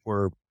if people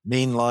were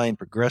mainline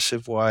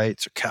progressive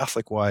whites or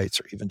Catholic whites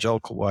or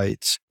evangelical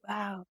whites.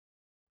 Wow.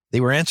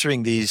 They were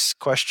answering these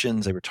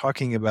questions. They were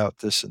talking about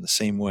this in the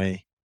same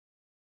way.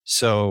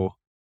 So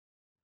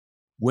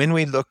when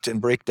we looked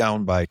and break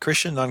down by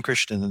Christian,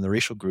 non-Christian, and the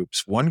racial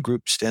groups, one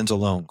group stands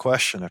alone,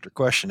 question after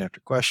question after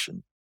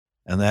question.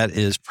 And that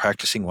is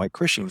practicing white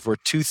Christians, where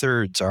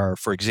 2/3 are,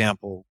 for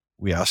example,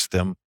 we ask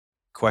them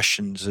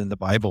questions in the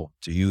Bible.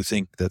 Do you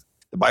think that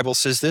the Bible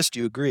says this? Do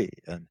you agree?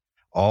 And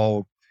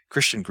all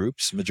Christian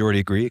groups, majority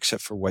agree,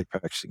 except for white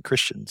practicing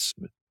Christians.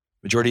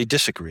 Majority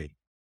disagree.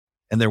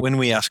 And then when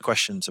we ask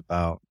questions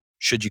about,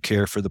 should you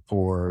care for the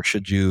poor?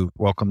 Should you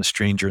welcome the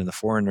stranger and the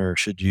foreigner?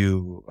 Should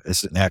you,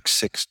 as in Acts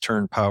 6,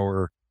 turn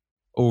power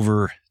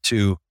over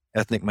to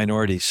ethnic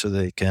minorities so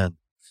they can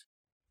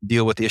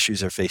deal with the issues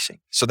they're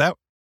facing? So that,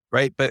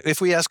 right? But if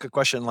we ask a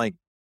question like,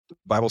 the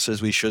Bible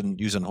says we shouldn't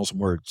use unwholesome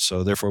words,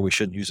 so therefore we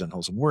shouldn't use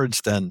unwholesome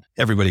words, then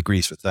everybody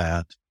agrees with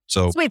that.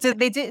 So wait, so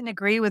they didn't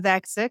agree with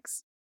Acts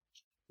 6?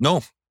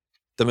 No,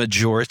 the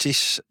majority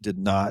did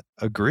not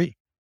agree.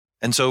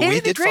 And so we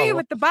did agree follow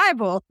with the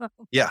Bible.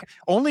 Yeah.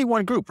 Only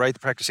one group, right?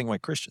 The practicing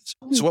white Christians.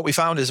 So what we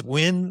found is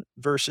when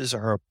verses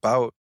are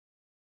about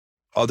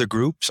other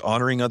groups,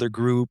 honoring other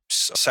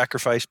groups,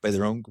 sacrificed by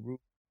their own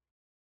group,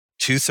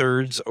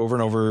 2/3 over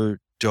and over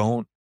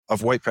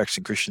of white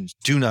practicing Christians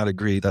do not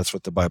agree. That's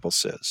what the Bible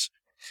says.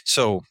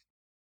 So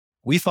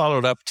we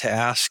followed up to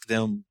ask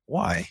them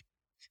why.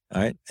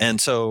 All right. And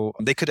so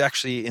they could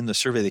actually, in the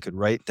survey, they could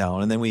write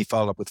down, and then we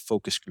followed up with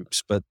focus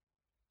groups, but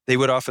they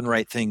would often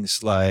write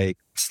things like,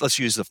 let's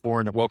use the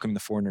foreigner, welcome the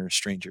foreigner or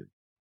stranger.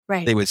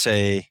 Right. They would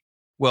say,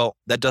 well,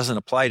 that doesn't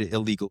apply to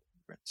illegal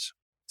immigrants.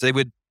 So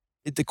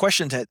the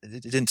question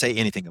didn't say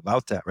anything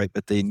about that, right?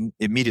 But they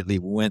immediately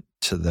went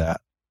to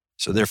that.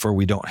 So therefore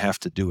we don't have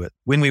to do it.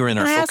 When we were in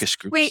our focus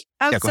groups. Wait,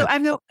 Yeah, go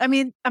ahead.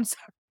 I'm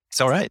sorry.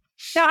 It's all right.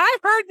 Now, I've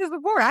heard this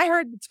before. I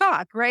heard the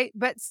talk, right?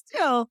 But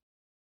still,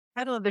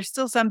 I don't know. There's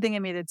still something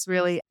in me that's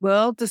really,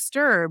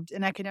 disturbed.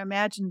 And I can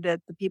imagine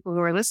that the people who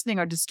are listening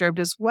are disturbed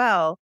as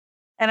well.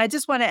 And I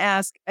just want to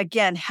ask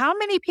again, how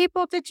many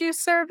people did you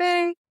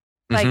survey?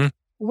 Like,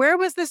 where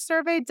was this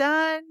survey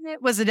done?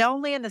 Was it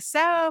only in the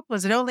South?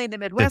 Was it only in the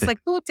Midwest? Like,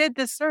 who did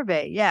this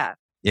survey? Yeah.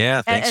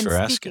 Yeah, thanks and for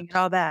asking. And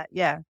all that.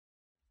 Yeah.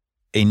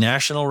 A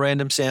national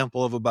random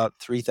sample of about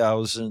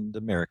 3,000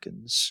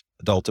 Americans,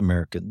 adult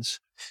Americans.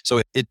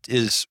 So it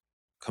is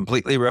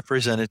completely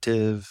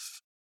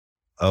representative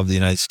of the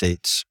United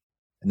States.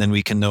 And then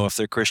we can know if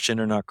they're Christian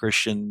or not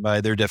Christian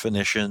by their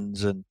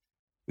definitions. And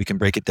we can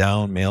break it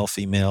down, male,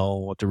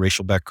 female, what the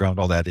racial background,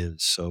 all that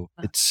is. So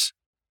it's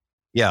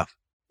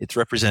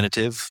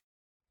representative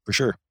for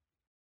sure.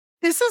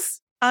 This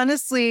is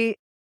honestly,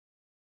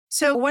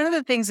 so one of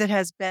the things that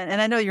has been,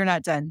 and I know you're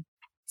not done.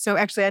 So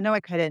actually, I know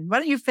I cut in. Why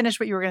don't you finish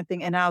what you were going to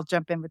think and I'll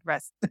jump in with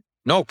rest.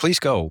 No, please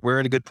go.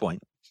 We're at a good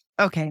point.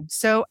 Okay.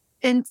 So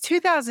in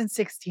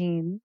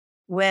 2016,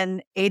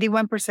 when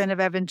 81% of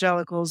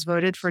evangelicals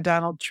voted for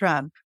Donald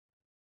Trump,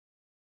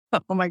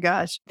 oh my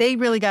gosh, they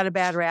really got a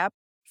bad rap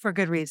for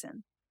good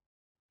reason.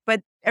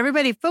 But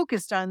everybody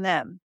focused on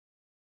them.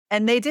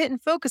 And they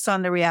didn't focus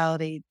on the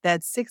reality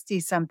that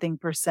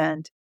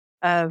 60-something%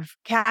 of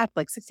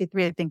Catholics,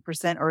 63, I think,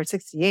 percent, or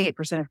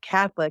 68% of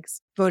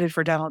Catholics voted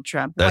for Donald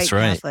Trump. That's white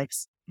right.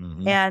 Catholics.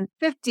 And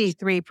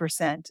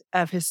 53%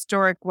 of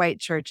historic white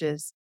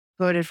churches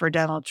voted for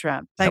Donald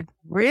Trump. Like,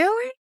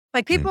 really?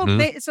 Like people,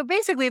 so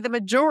basically the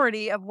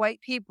majority of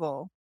white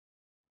people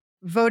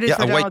voted for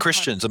Donald white Trump.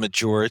 Christians, a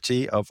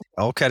majority of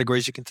all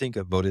categories you can think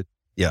of voted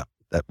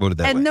that way.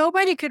 And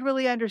nobody could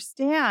really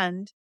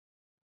understand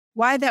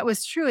why that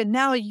was true. And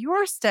now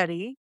your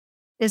study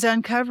is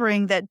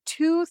uncovering that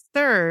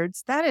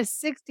 2/3, that is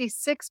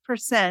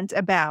 66%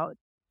 about,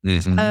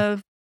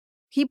 of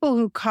people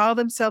who call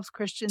themselves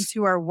Christians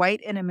who are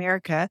white in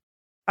America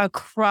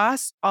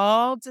across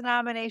all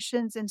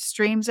denominations and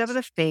streams of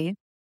the faith,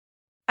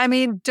 I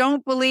mean,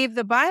 don't believe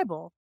the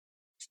Bible.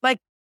 Like,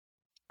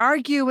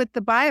 argue with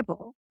the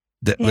Bible.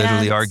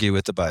 Literally argue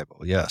with the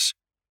Bible, yes.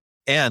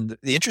 And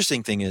the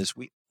interesting thing is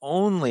we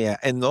only,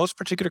 in those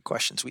particular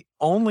questions, we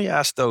only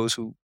asked those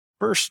who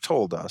first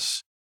told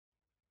us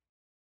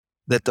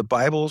that the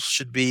Bible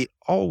should be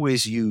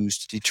always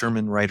used to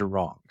determine right or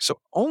wrong. So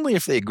only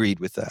if they agreed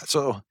with that.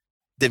 So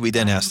did we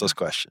then ask those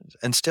questions?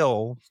 And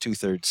still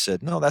 2/3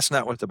 said, no, that's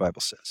not what the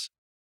Bible says.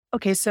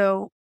 Okay,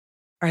 so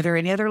are there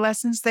any other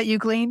lessons that you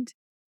gleaned?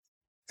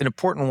 An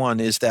important one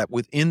is that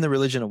within the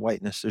religion of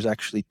whiteness, there's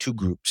actually two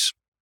groups.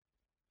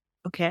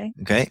 Okay.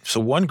 So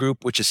one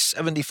group, which is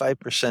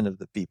 75% of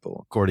the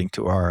people, according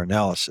to our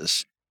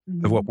analysis,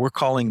 of what we're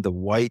calling the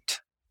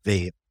white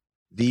veil,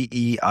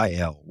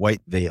 VEIL,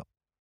 white veil.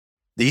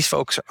 These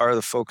folks are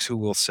the folks who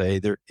will say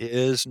there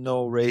is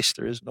no race,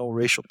 there is no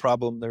racial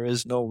problem, there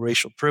is no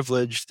racial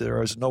privilege,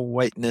 there is no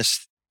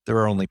whiteness, there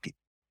are only people.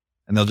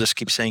 And they'll just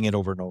keep saying it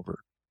over and over.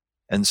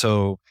 And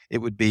so it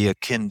would be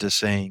akin to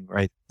saying,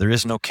 right, there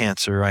is no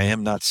cancer, I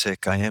am not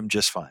sick, I am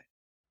just fine,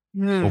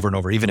 over and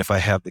over, even if I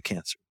have the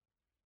cancer.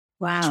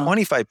 Wow.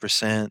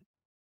 25%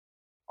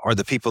 are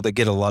the people that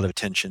get a lot of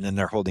attention and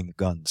they're holding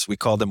guns. We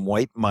call them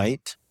white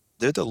might.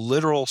 They're the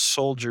literal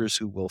soldiers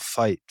who will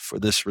fight for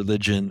this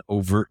religion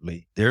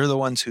overtly. They're the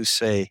ones who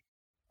say,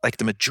 like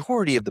the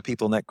majority of the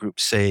people in that group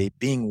say,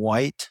 being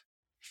white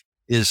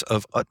is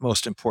of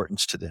utmost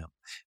importance to them,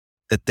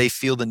 that they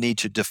feel the need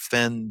to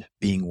defend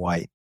being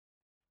white,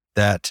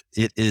 that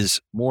it is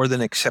more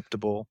than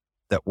acceptable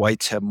that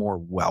whites have more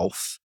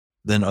wealth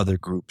than other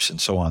groups and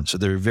so on. So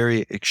they're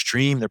very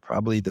extreme. They're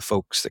probably the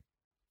folks that,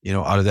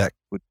 out of that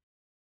would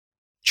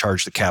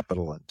charge the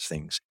capital and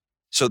things.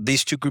 So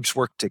these two groups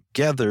work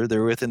together.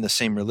 They're within the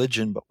same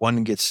religion, but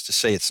one gets to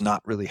say it's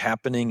not really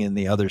happening and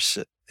the other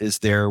is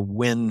there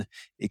when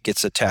it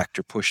gets attacked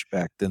or pushed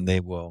back, then they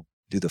will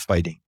do the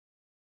fighting.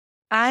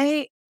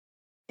 I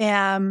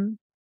am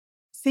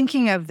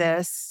thinking of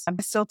this. I'm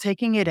still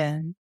taking it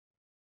in.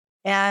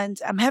 And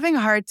I'm having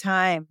a hard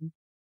time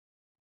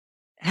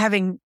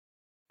having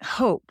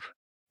hope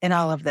in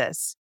all of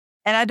this.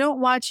 And I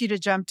don't want you to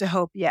jump to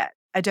hope yet.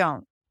 I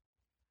don't.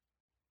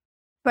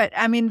 But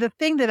I mean, the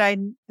thing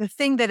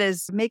that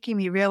is making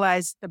me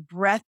realize the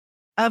breadth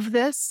of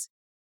this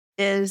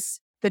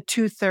is the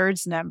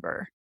 2/3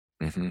 number.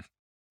 Mm-hmm.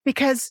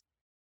 Because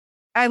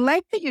I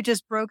like that you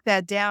just broke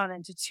that down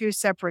into two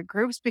separate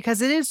groups, because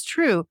it is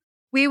true.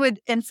 We would,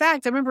 in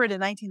fact, I remember in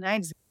the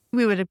 1990s,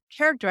 we would have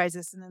characterized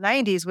this in the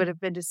 90s would have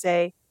been to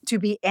say, to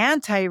be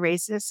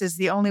anti-racist is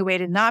the only way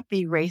to not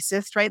be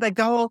racist, right? Like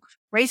the whole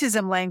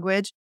racism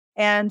language.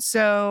 And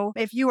so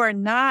if you are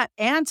not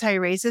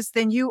anti-racist,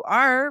 then you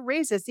are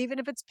racist, even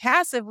if it's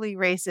passively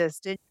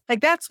racist. Like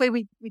that's the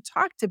way we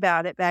talked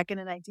about it back in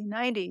the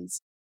 1990s.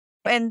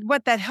 And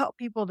what that helped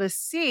people to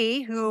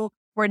see who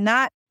were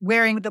not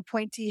wearing the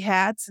pointy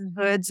hats and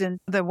hoods and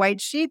the white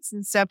sheets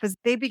and stuff is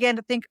they began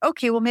to think,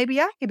 okay, well, maybe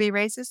I could be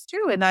racist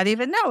too and not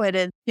even know it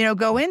and,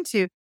 go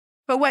into.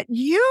 But what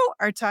you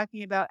are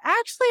talking about,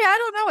 actually, I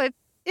don't know,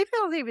 it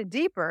feels even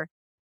deeper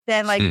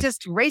than like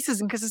just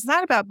racism, because it's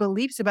not about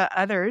beliefs about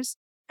others.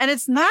 And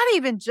it's really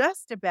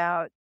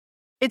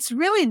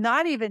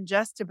not even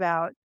just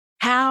about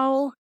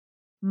how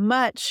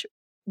much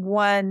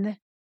one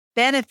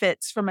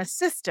benefits from a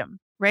system,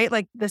 right?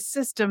 Like the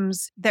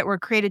systems that were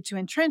created to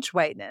entrench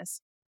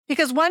whiteness,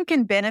 because one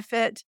can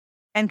benefit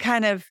and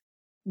kind of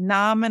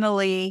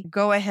nominally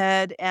go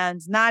ahead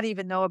and not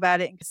even know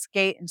about it and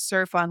skate and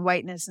surf on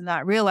whiteness and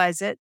not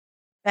realize it,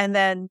 and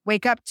then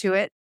wake up to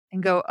it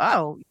and go,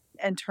 oh,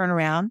 and turn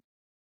around.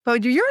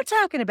 But you're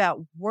talking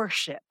about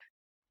worship.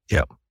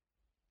 Yep.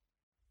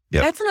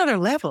 That's another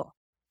level.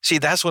 See,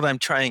 that's what I'm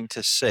trying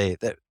to say,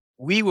 that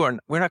we're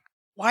not,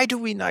 why do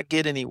we not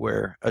get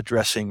anywhere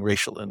addressing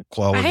racial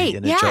inequality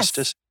and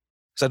injustice?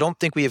 Because I don't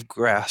think we have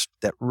grasped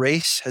that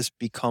race has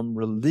become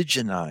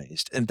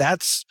religionized. And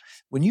that's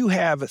when you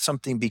have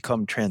something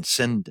become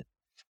transcendent,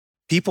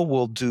 people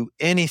will do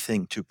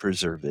anything to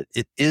preserve it.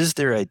 It is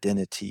their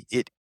identity.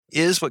 It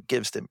is what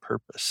gives them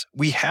purpose.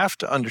 We have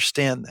to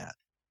understand that.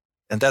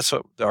 And that's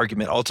what the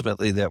argument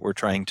ultimately that we're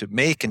trying to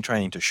make and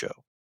trying to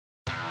show.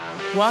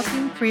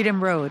 Walking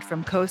Freedom Road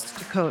from coast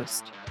to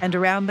coast and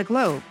around the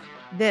globe,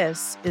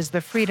 this is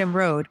the Freedom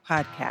Road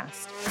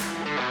Podcast.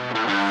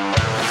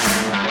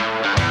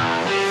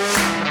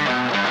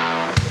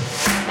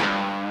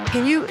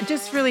 Can you,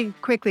 just really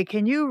quickly,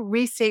 can you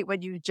restate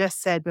what you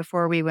just said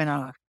before we went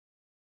off?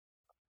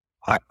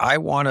 I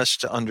want us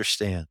to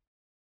understand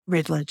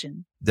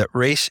religion, that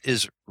race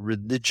is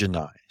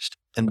religionized,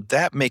 and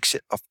that makes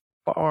it a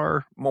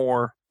far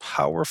more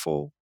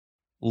powerful,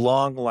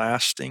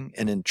 long-lasting,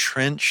 and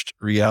entrenched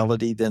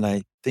reality than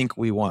I think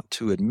we want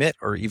to admit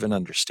or even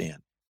understand.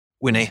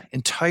 When an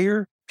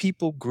entire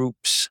people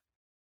group's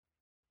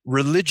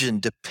religion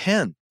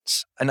depends,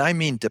 and I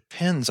mean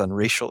depends, on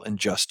racial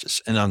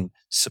injustice and on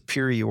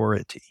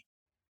superiority,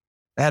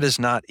 that is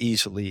not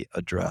easily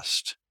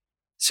addressed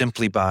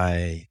simply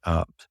by,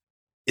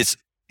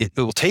 it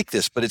will take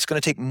this, but it's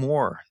going to take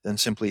more than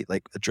simply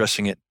like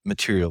addressing it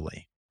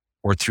materially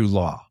or through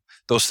law.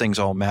 Those things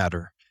all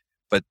matter.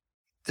 But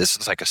this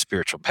is like a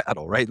spiritual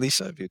battle, right,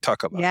 Lisa? If you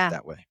talk about it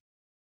that way.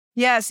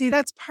 Yeah. See,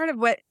 that's part of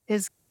what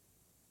is,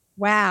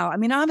 wow. I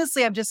mean,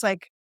 honestly, I'm just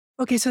like,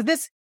 okay,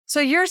 so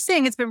you're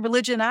saying it's been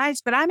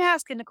religionized, but I'm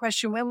asking the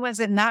question, when was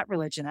it not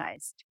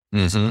religionized?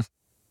 Mm-hmm.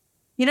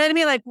 You know what I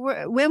mean? Like,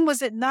 when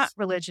was it not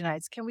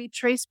religionized? Can we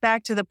trace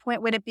back to the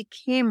point when it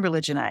became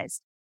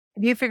religionized?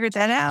 Have you figured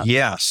that out?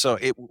 Yeah. So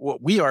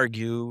what we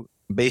argue,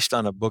 based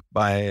on a book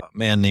by a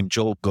man named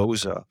Joel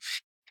Goza,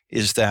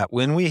 is that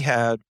when we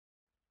had,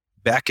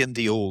 back in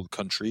the old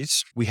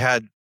countries, we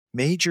had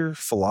major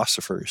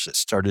philosophers that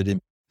started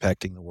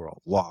impacting the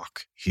world.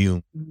 Locke,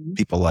 Hume,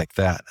 people like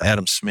that,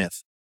 Adam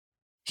Smith.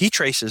 He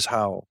traces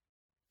how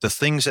the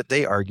things that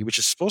they argue, which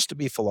is supposed to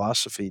be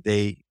philosophy,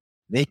 they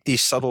make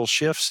these subtle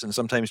shifts and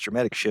sometimes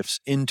dramatic shifts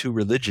into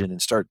religion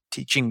and start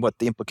teaching what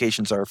the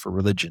implications are for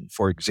religion.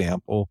 For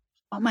example,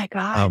 Oh my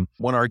God.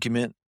 one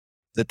argument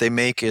that they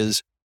make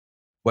is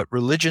what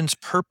religion's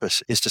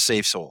purpose is to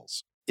save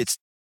souls. It's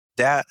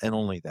that and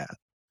only that.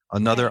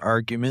 Another Right.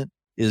 argument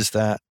is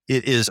that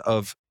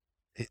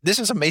this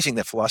is amazing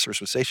that philosophers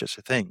would say such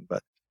a thing,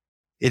 but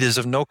it is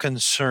of no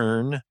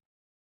concern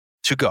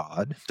to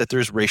God that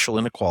there's racial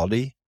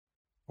inequality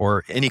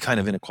or any kind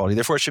of inequality.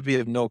 Therefore, it should be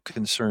of no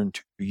concern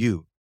to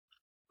you.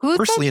 Who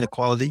Personally, said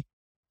inequality,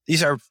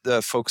 these are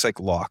the folks like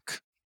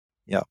Locke.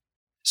 Yeah.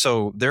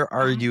 So they're that?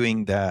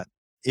 arguing that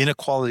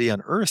inequality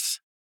on earth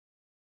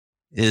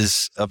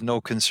is of no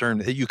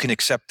concern. You can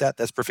accept that.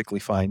 That's perfectly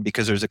fine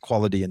because there's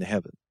equality in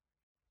heaven.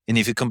 And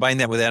if you combine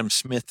that with Adam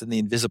Smith and the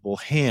invisible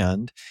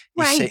hand,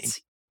 he's saying Right.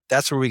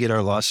 that's where we get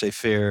our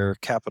laissez-faire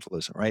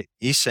capitalism, right?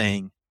 He's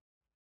saying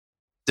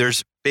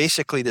there's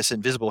basically this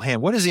invisible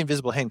hand. What does the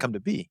invisible hand come to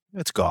be?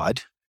 It's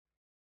God.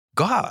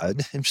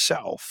 God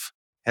himself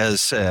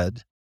has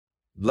said,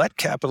 let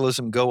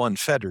capitalism go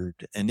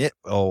unfettered and it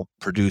will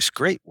produce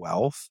great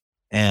wealth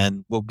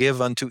and will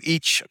give unto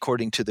each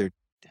according to their.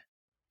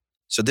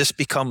 So this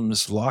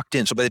becomes locked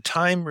in. So by the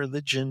time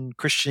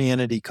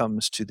Christianity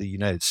comes to the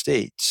United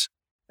States,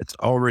 it's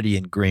already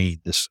ingrained,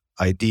 this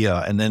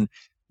idea. And then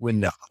when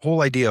the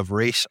whole idea of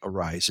race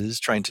arises,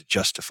 trying to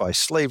justify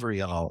slavery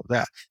and all of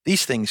that,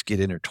 these things get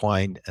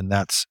intertwined. And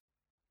that's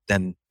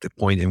then the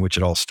point in which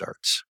it all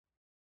starts.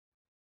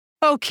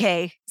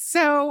 Okay.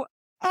 So,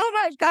 oh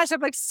my gosh,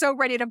 I'm like so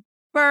ready to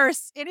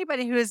burst.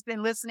 Anybody who has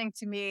been listening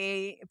to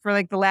me for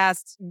like the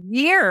last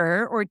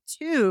year or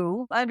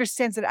two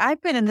understands that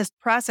I've been in this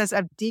process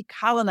of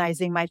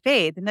decolonizing my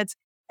faith. And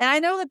I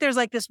know that there's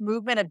like this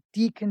movement of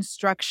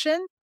deconstruction,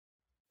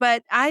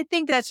 but I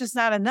think that's just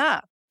not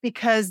enough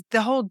because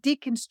the whole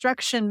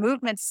deconstruction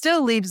movement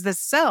still leaves the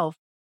self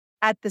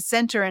at the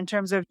center in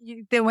terms of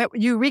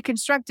you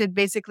reconstructed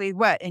basically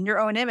what in your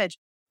own image,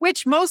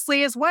 which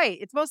mostly is white.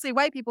 It's mostly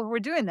white people who are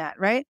doing that,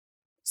 right?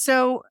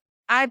 So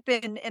I've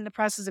been in the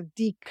process of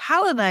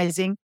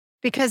decolonizing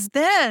because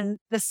then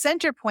the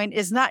center point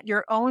is not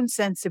your own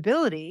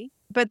sensibility,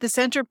 but the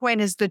center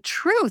point is the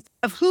truth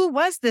of who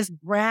was this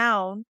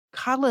brown,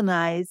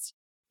 colonized,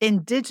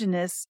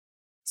 indigenous,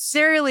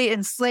 serially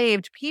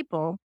enslaved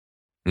people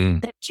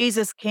that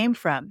Jesus came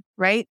from,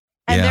 right?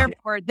 And Yeah.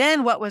 therefore,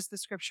 then what was the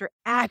scripture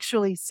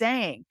actually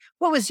saying?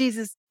 What was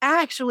Jesus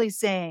actually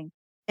saying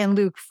in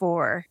Luke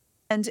 4?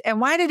 And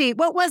why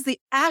what was the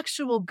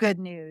actual good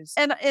news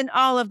and in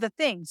all of the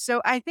things?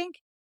 So I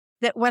think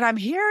that what I'm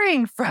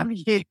hearing from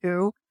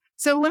you,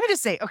 so let me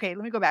just say, okay,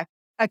 let me go back.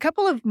 A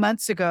couple of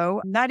months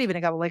ago, not even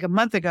a couple, like a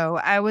month ago,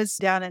 I was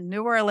down in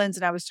New Orleans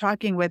and I was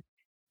talking with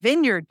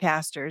vineyard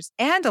pastors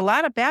and a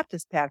lot of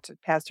Baptist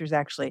pastors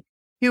actually,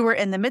 who were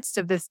in the midst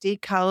of this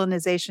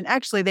decolonization.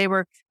 Actually, they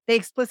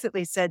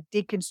explicitly said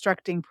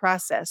deconstructing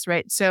process,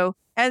 right? So,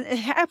 and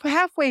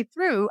halfway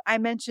through, I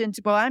mentioned,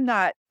 well, I'm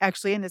not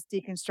actually in this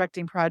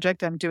deconstructing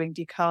project. I'm doing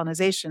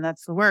decolonization.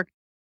 That's the work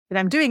that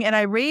I'm doing. And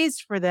I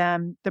raised for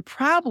them the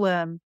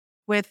problem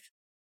with,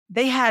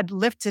 they had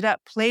lifted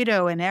up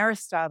Plato and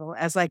Aristotle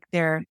as like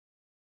their,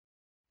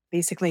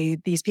 basically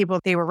these people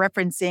they were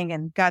referencing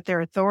and got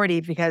their authority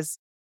because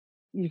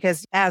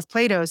as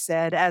Plato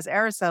said, as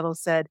Aristotle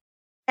said,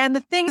 and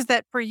the things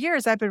that for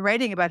years I've been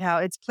writing about how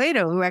it's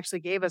Plato who actually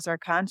gave us our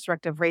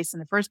construct of race in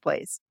the first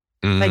place.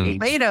 Like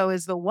Plato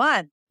is the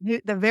one,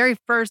 the very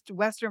first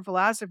Western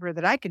philosopher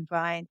that I can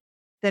find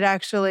that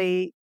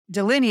actually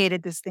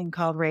delineated this thing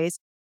called race.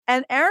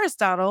 And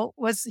Aristotle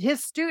was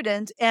his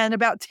student. And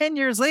about 10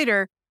 years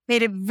later,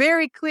 made it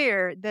very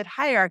clear that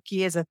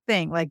hierarchy is a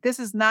thing. Like this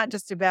is not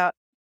just about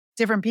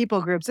different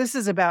people groups. This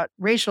is about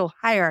racial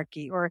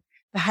hierarchy or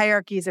the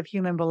hierarchies of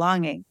human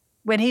belonging.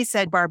 When he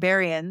said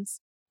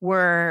barbarians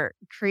were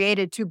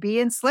created to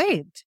be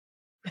enslaved.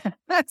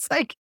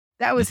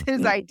 That was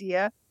his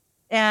idea.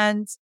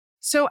 And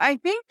so I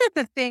think that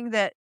the thing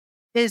that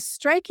is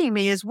striking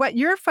me is what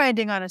you're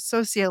finding on a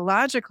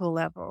sociological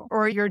level,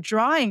 or you're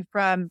drawing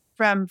from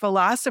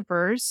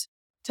philosophers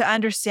to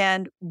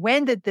understand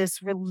when did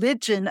this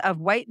religion of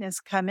whiteness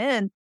come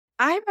in.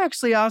 I've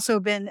actually also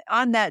been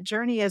on that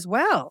journey as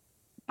well,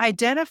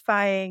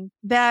 identifying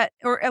that,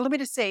 or let me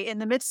just say, in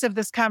the midst of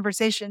this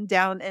conversation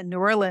down in New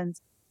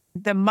Orleans,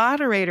 the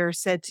moderator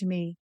said to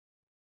me,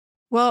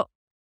 well,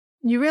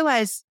 you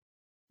realize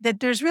that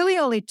there's really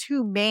only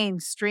two main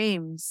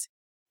streams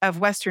of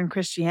Western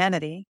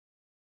Christianity,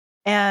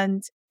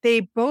 and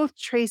they both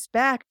trace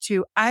back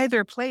to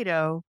either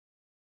Plato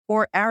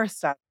or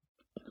Aristotle.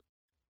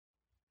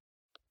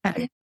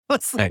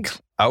 It's like,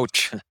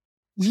 ouch.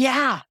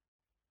 Yeah.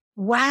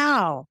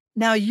 Wow.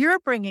 Now you're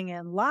bringing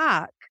in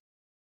Locke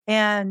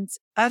and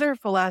other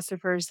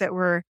philosophers that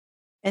were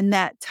in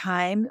that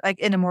time, like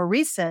in our more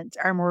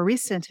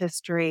recent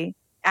history,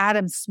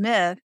 Adam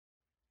Smith.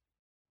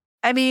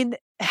 I mean,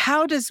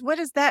 what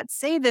does that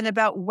say then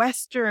about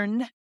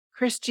Western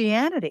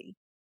Christianity?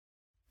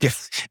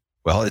 Yes.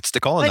 Well, it's the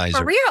colonizer.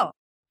 Like for real.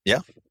 Yeah.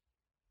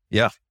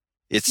 Yeah.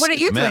 It's What are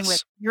you a doing mess.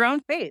 with your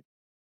own faith?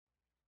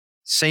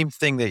 same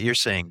thing that you're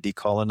saying,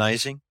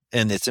 decolonizing.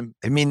 And it's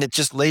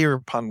just layer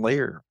upon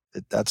layer.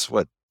 That's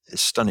what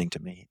is stunning to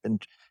me. Been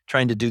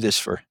trying to do this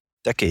for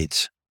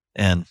decades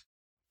and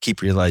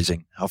keep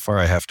realizing how far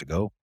I have to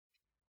go.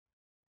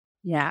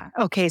 Yeah.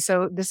 Okay.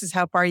 So this is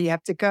how far you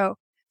have to go.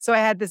 So I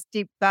had this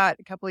deep thought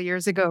a couple of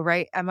years ago,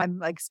 right? I'm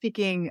like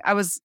speaking, I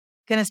was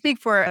going to speak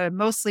for a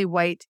mostly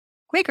white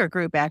Quaker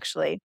group,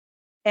 actually.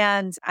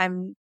 And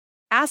I'm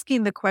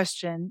asking the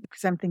question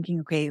because I'm thinking,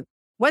 okay,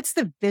 what's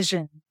the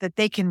vision that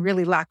they can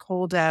really lock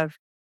hold of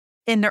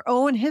in their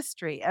own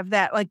history of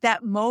that, like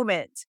that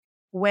moment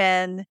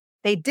when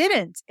they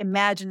didn't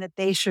imagine that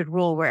they should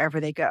rule wherever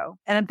they go.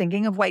 And I'm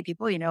thinking of white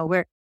people,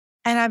 and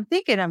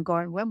I'm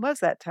going, when was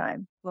that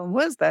time? When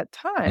was that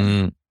time?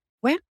 Mm.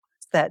 When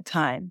was that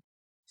time?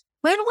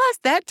 When was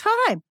that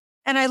time?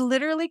 And I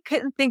literally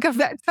couldn't think of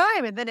that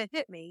time. And then it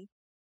hit me.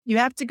 You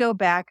have to go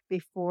back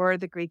before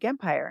the Greek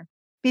Empire,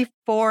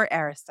 before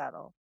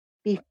Aristotle,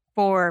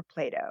 before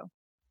Plato.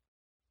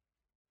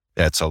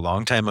 That's a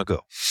long time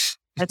ago.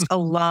 That's a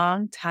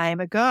long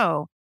time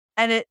ago.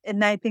 And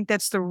I think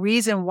that's the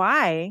reason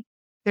why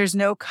there's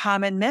no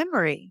common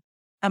memory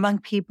among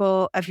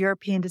people of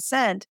European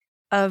descent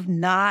of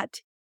not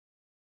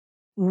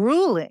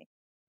ruling.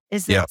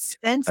 Is that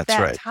since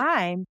that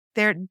time,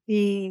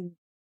 the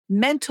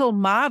mental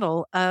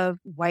model of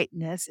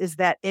whiteness is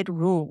that it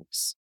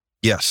rules.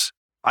 Yes.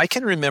 I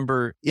can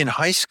remember in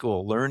high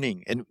school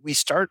learning, and we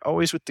start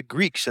always with the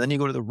Greeks, and then you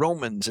go to the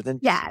Romans, and then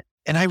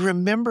and I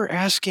remember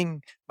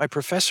asking my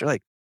professor,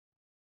 like,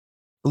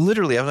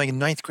 literally, I was like in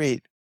ninth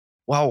grade,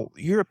 wow,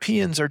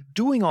 Europeans are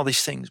doing all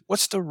these things.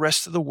 What's the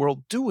rest of the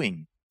world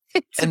doing?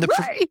 And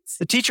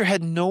the teacher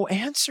had no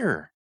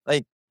answer.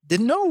 Like,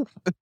 didn't know.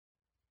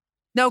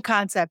 No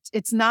concept.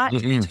 It's not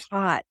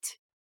taught.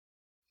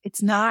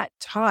 It's not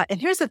taught.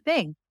 And here's the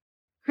thing.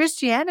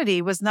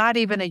 Christianity was not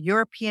even a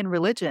European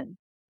religion.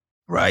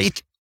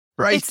 Right.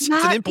 It's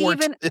not an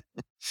import.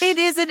 It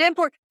is an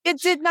import. It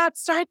did not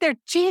start there.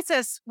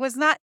 Jesus was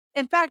not.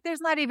 In fact,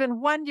 there's not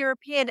even one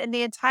European in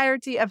the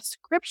entirety of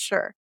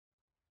Scripture.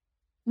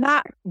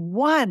 Not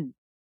one.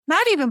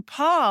 Not even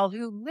Paul,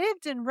 who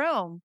lived in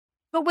Rome,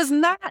 but was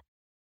not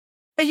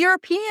a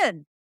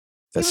European.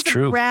 That's he was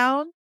true. A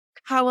brown,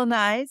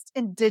 colonized,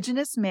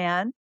 indigenous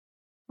man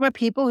from a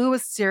people who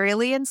was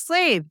serially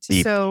enslaved.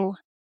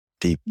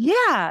 Deep.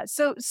 Yeah.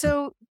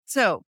 So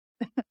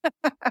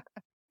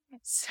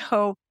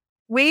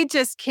we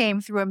just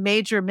came through a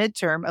major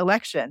midterm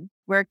election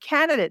where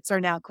candidates are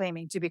now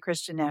claiming to be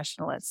Christian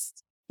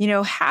nationalists.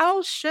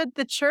 How should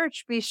the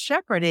church be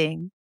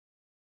shepherding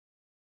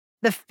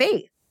the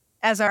faith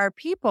as our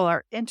people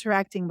are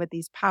interacting with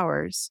these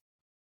powers?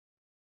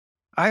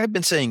 I have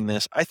been saying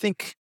this. I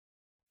think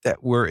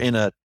that we're in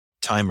a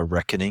time of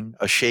reckoning,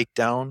 a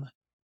shakedown.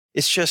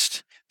 It's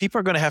just people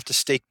are going to have to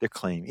stake their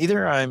claim.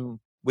 Either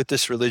I'm with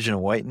this religion of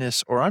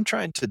whiteness or I'm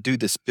trying to do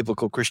this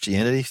biblical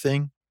Christianity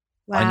thing.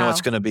 Wow. I know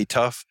it's going to be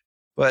tough,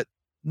 but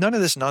none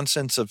of this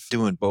nonsense of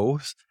doing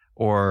both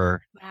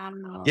or,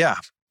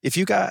 if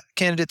you got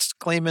candidates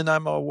claiming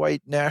I'm a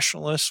white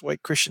nationalist,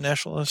 white Christian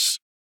nationalist,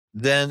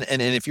 then,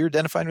 and if you're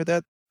identifying with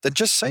that, then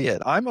just say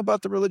it. I'm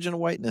about the religion of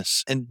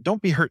whiteness, and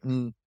don't be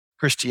hurting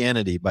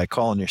Christianity by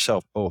calling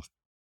yourself both.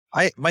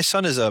 My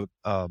son is a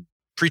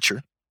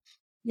preacher,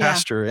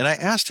 pastor, and I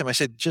asked him, I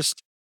said,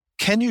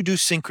 can you do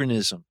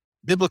synchronism?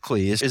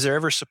 Biblically, is there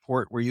ever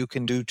support where you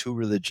can do two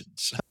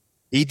religions?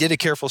 He did a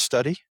careful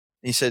study.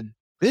 He said,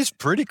 it's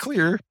pretty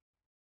clear,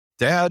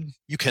 Dad,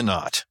 you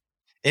cannot.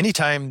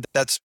 Anytime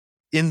that's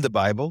in the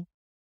Bible,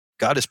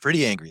 God is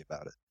pretty angry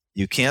about it.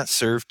 You can't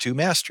serve two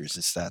masters.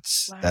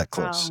 That's that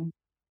close.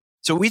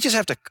 So we just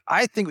have to,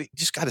 I think we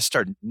just got to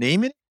start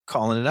naming it,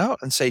 calling it out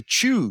and say,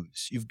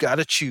 choose. You've got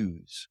to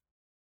choose.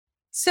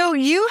 So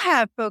you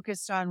have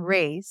focused on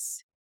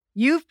race.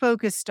 You've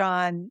focused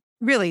on,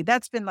 really,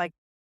 that's been like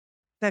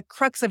the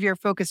crux of your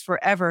focus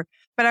forever.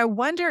 But I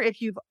wonder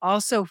if you've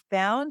also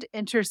found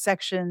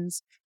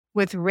intersections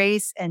with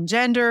race and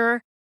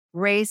gender,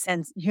 race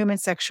and human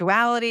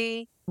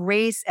sexuality,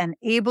 race and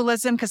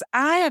ableism, because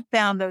I have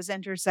found those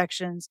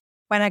intersections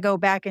when I go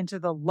back into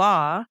the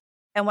law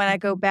and when I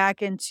go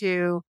back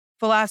into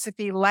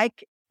philosophy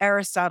like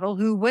Aristotle,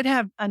 who would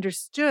have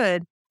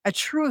understood a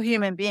true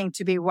human being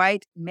to be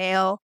white,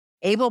 male,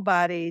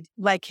 able-bodied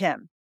like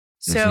him.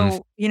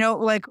 So,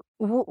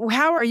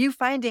 how are you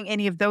finding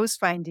any of those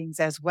findings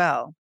as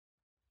well?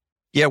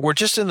 Yeah, we're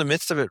just in the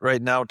midst of it right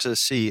now to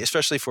see,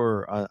 especially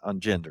for on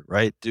gender,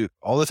 right? Do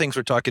all the things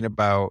we're talking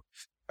about,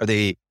 are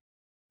they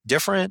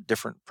different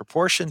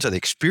proportions? Are they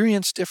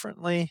experienced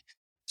differently?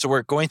 So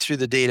we're going through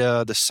the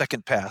data, the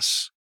second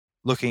pass,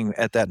 looking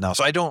at that now.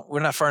 So we're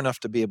not far enough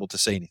to be able to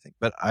say anything,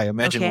 but I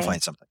imagine we'll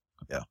find something.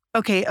 Yeah.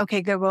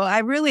 Okay, good. Well, I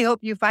really hope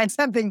you find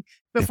something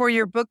before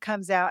your book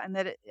comes out, and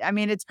that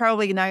it's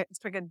probably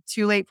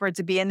too late for it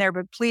to be in there,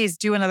 but please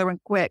do another one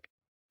quick,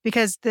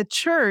 because the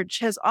church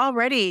has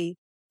already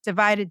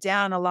divided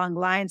down along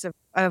lines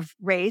of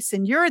race,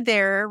 and you're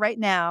there right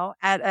now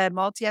at a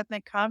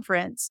multi-ethnic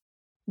conference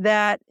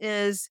that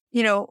is,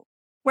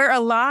 where a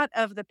lot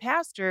of the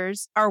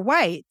pastors are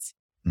white,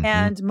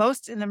 And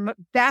most in the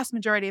vast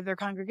majority of their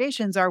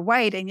congregations are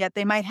white, and yet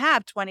they might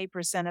have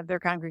 20% of their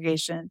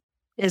congregation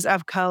is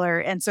of color.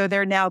 And so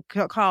they're now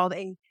called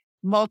a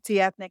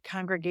multi-ethnic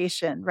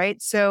congregation,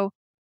 right? So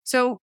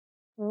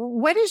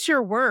what is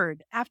your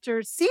word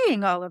after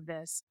seeing all of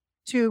this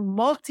to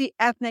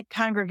multi-ethnic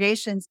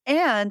congregations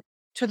and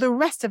to the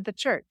rest of the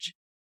church?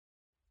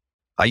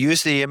 I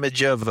use the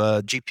image of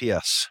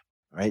GPS,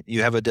 right?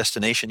 You have a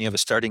destination, you have a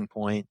starting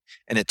point,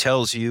 and it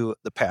tells you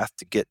the path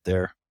to get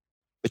there.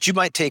 But you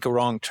might take a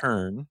wrong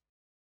turn.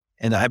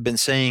 And I've been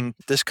saying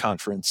at this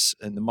conference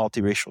in the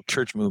multiracial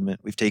church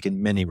movement, we've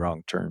taken many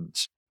wrong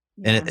turns.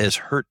 And it has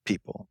hurt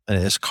people and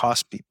it has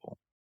cost people.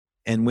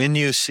 And when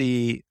you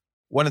see,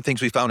 one of the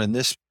things we found in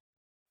this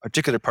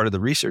particular part of the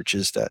research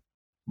is that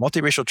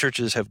multiracial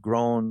churches have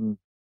grown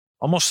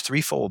almost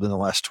threefold in the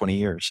last 20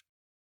 years.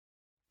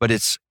 But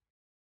it's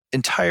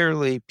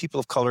entirely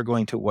people of color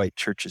going to white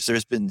churches.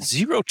 There's been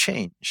zero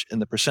change in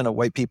the percent of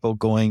white people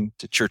going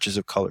to churches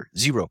of color.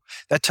 Zero.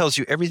 That tells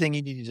you everything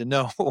you need to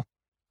know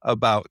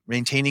about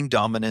maintaining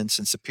dominance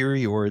and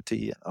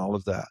superiority and all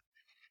of that.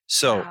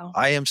 So wow.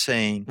 I am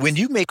saying when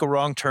you make a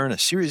wrong turn, a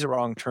series of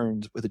wrong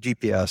turns with a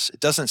GPS, it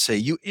doesn't say,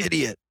 you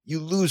idiot, you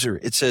loser.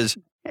 It says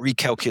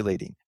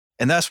recalculating.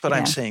 And that's what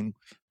I'm saying.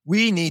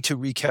 We need to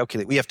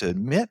recalculate. We have to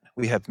admit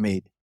we have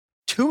made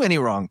too many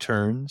wrong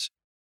turns.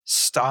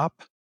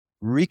 Stop,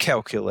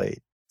 recalculate,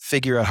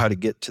 figure out how to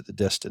get to the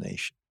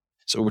destination.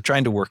 So we're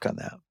trying to work on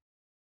that.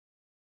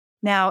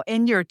 Now,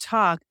 in your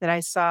talk that I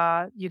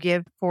saw you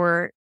give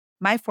for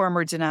my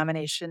former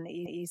denomination,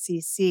 the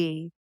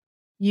ECC,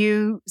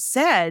 you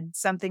said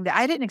something that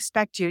I didn't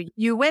expect you.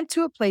 You went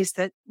to a place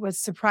that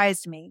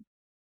surprised me.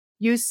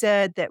 You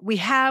said that we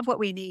have what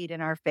we need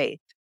in our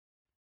faith.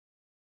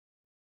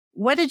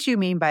 What did you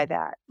mean by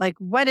that? Like,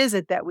 what is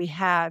it that we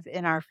have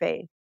in our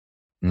faith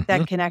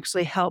that can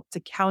actually help to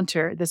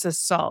counter this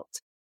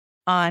assault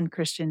on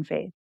Christian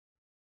faith?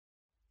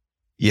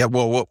 Yeah,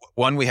 well,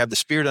 one, we have the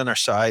Spirit on our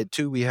side.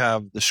 Two, we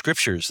have the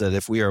scriptures that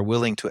if we are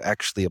willing to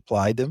actually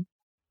apply them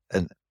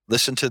and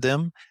listen to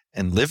them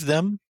and live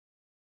them,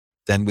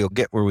 then we'll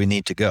get where we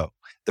need to go.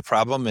 The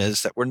problem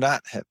is that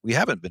we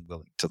haven't been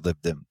willing to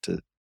live them,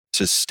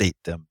 to state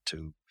them,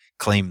 to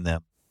claim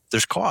them.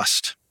 There's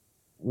cost.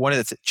 One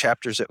of the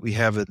chapters that we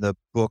have in the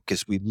book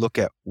is we look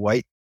at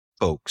white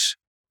folks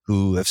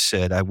who have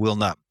said, I will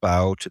not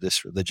bow to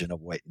this religion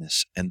of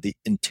whiteness, and the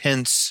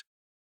intense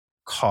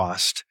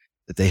cost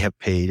that they have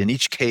paid. In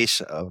each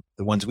case of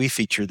the ones we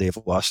feature, they have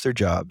lost their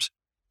jobs.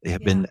 They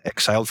have been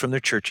exiled from their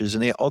churches,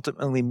 and they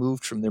ultimately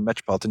moved from their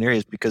metropolitan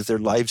areas because their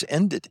lives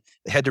ended.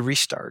 They had to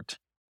restart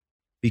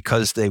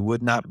because they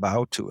would not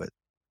bow to it.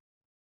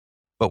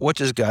 But what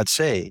does God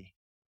say?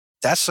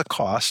 That's the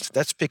cost.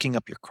 That's picking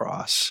up your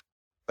cross.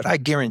 But I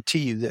guarantee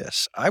you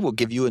this, I will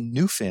give you a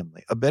new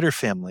family, a better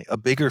family, a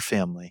bigger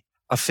family,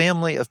 a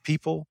family of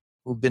people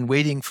who've been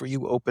waiting for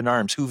you open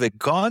arms, who've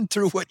gone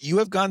through what you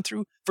have gone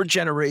through for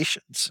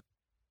generations.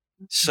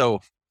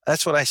 So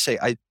that's what I say.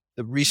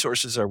 The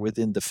resources are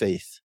within the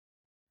faith.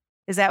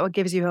 Is that what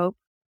gives you hope?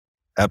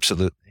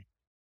 Absolutely.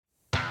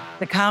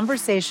 The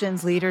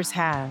conversations leaders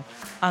have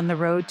on the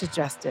road to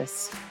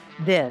justice.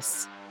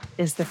 This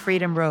is the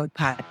Freedom Road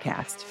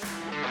Podcast.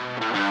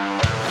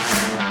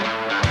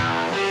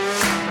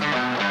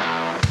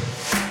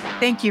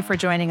 Thank you for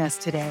joining us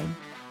today.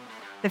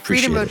 The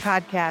Freedom Road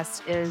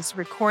Podcast is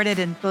recorded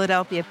in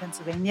Philadelphia,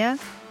 Pennsylvania.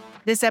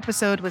 This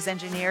episode was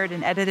engineered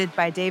and edited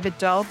by David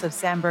Dalt of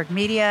Sandberg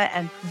Media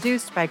and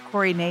produced by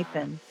Corey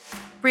Nathan.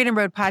 Freedom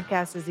Road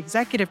Podcast is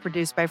executive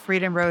produced by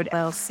Freedom Road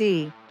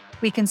LLC.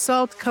 We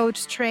consult,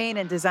 coach, train,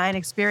 and design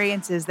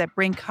experiences that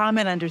bring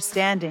common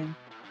understanding,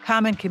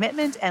 common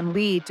commitment, and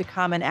lead to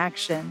common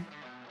action.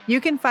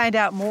 You can find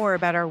out more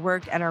about our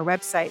work at our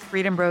website,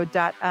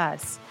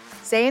 freedomroad.us.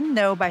 Say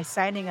no by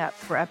signing up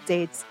for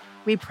updates.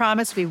 We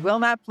promise we will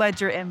not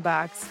flood your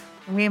inbox,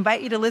 and we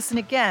invite you to listen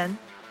again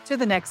to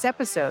the next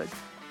episode.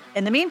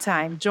 In the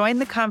meantime, join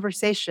the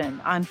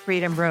conversation on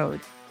Freedom Road.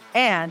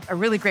 And a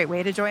really great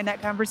way to join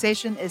that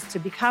conversation is to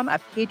become a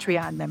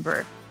Patreon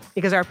member,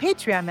 because our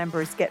Patreon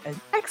members get an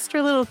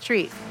extra little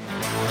treat.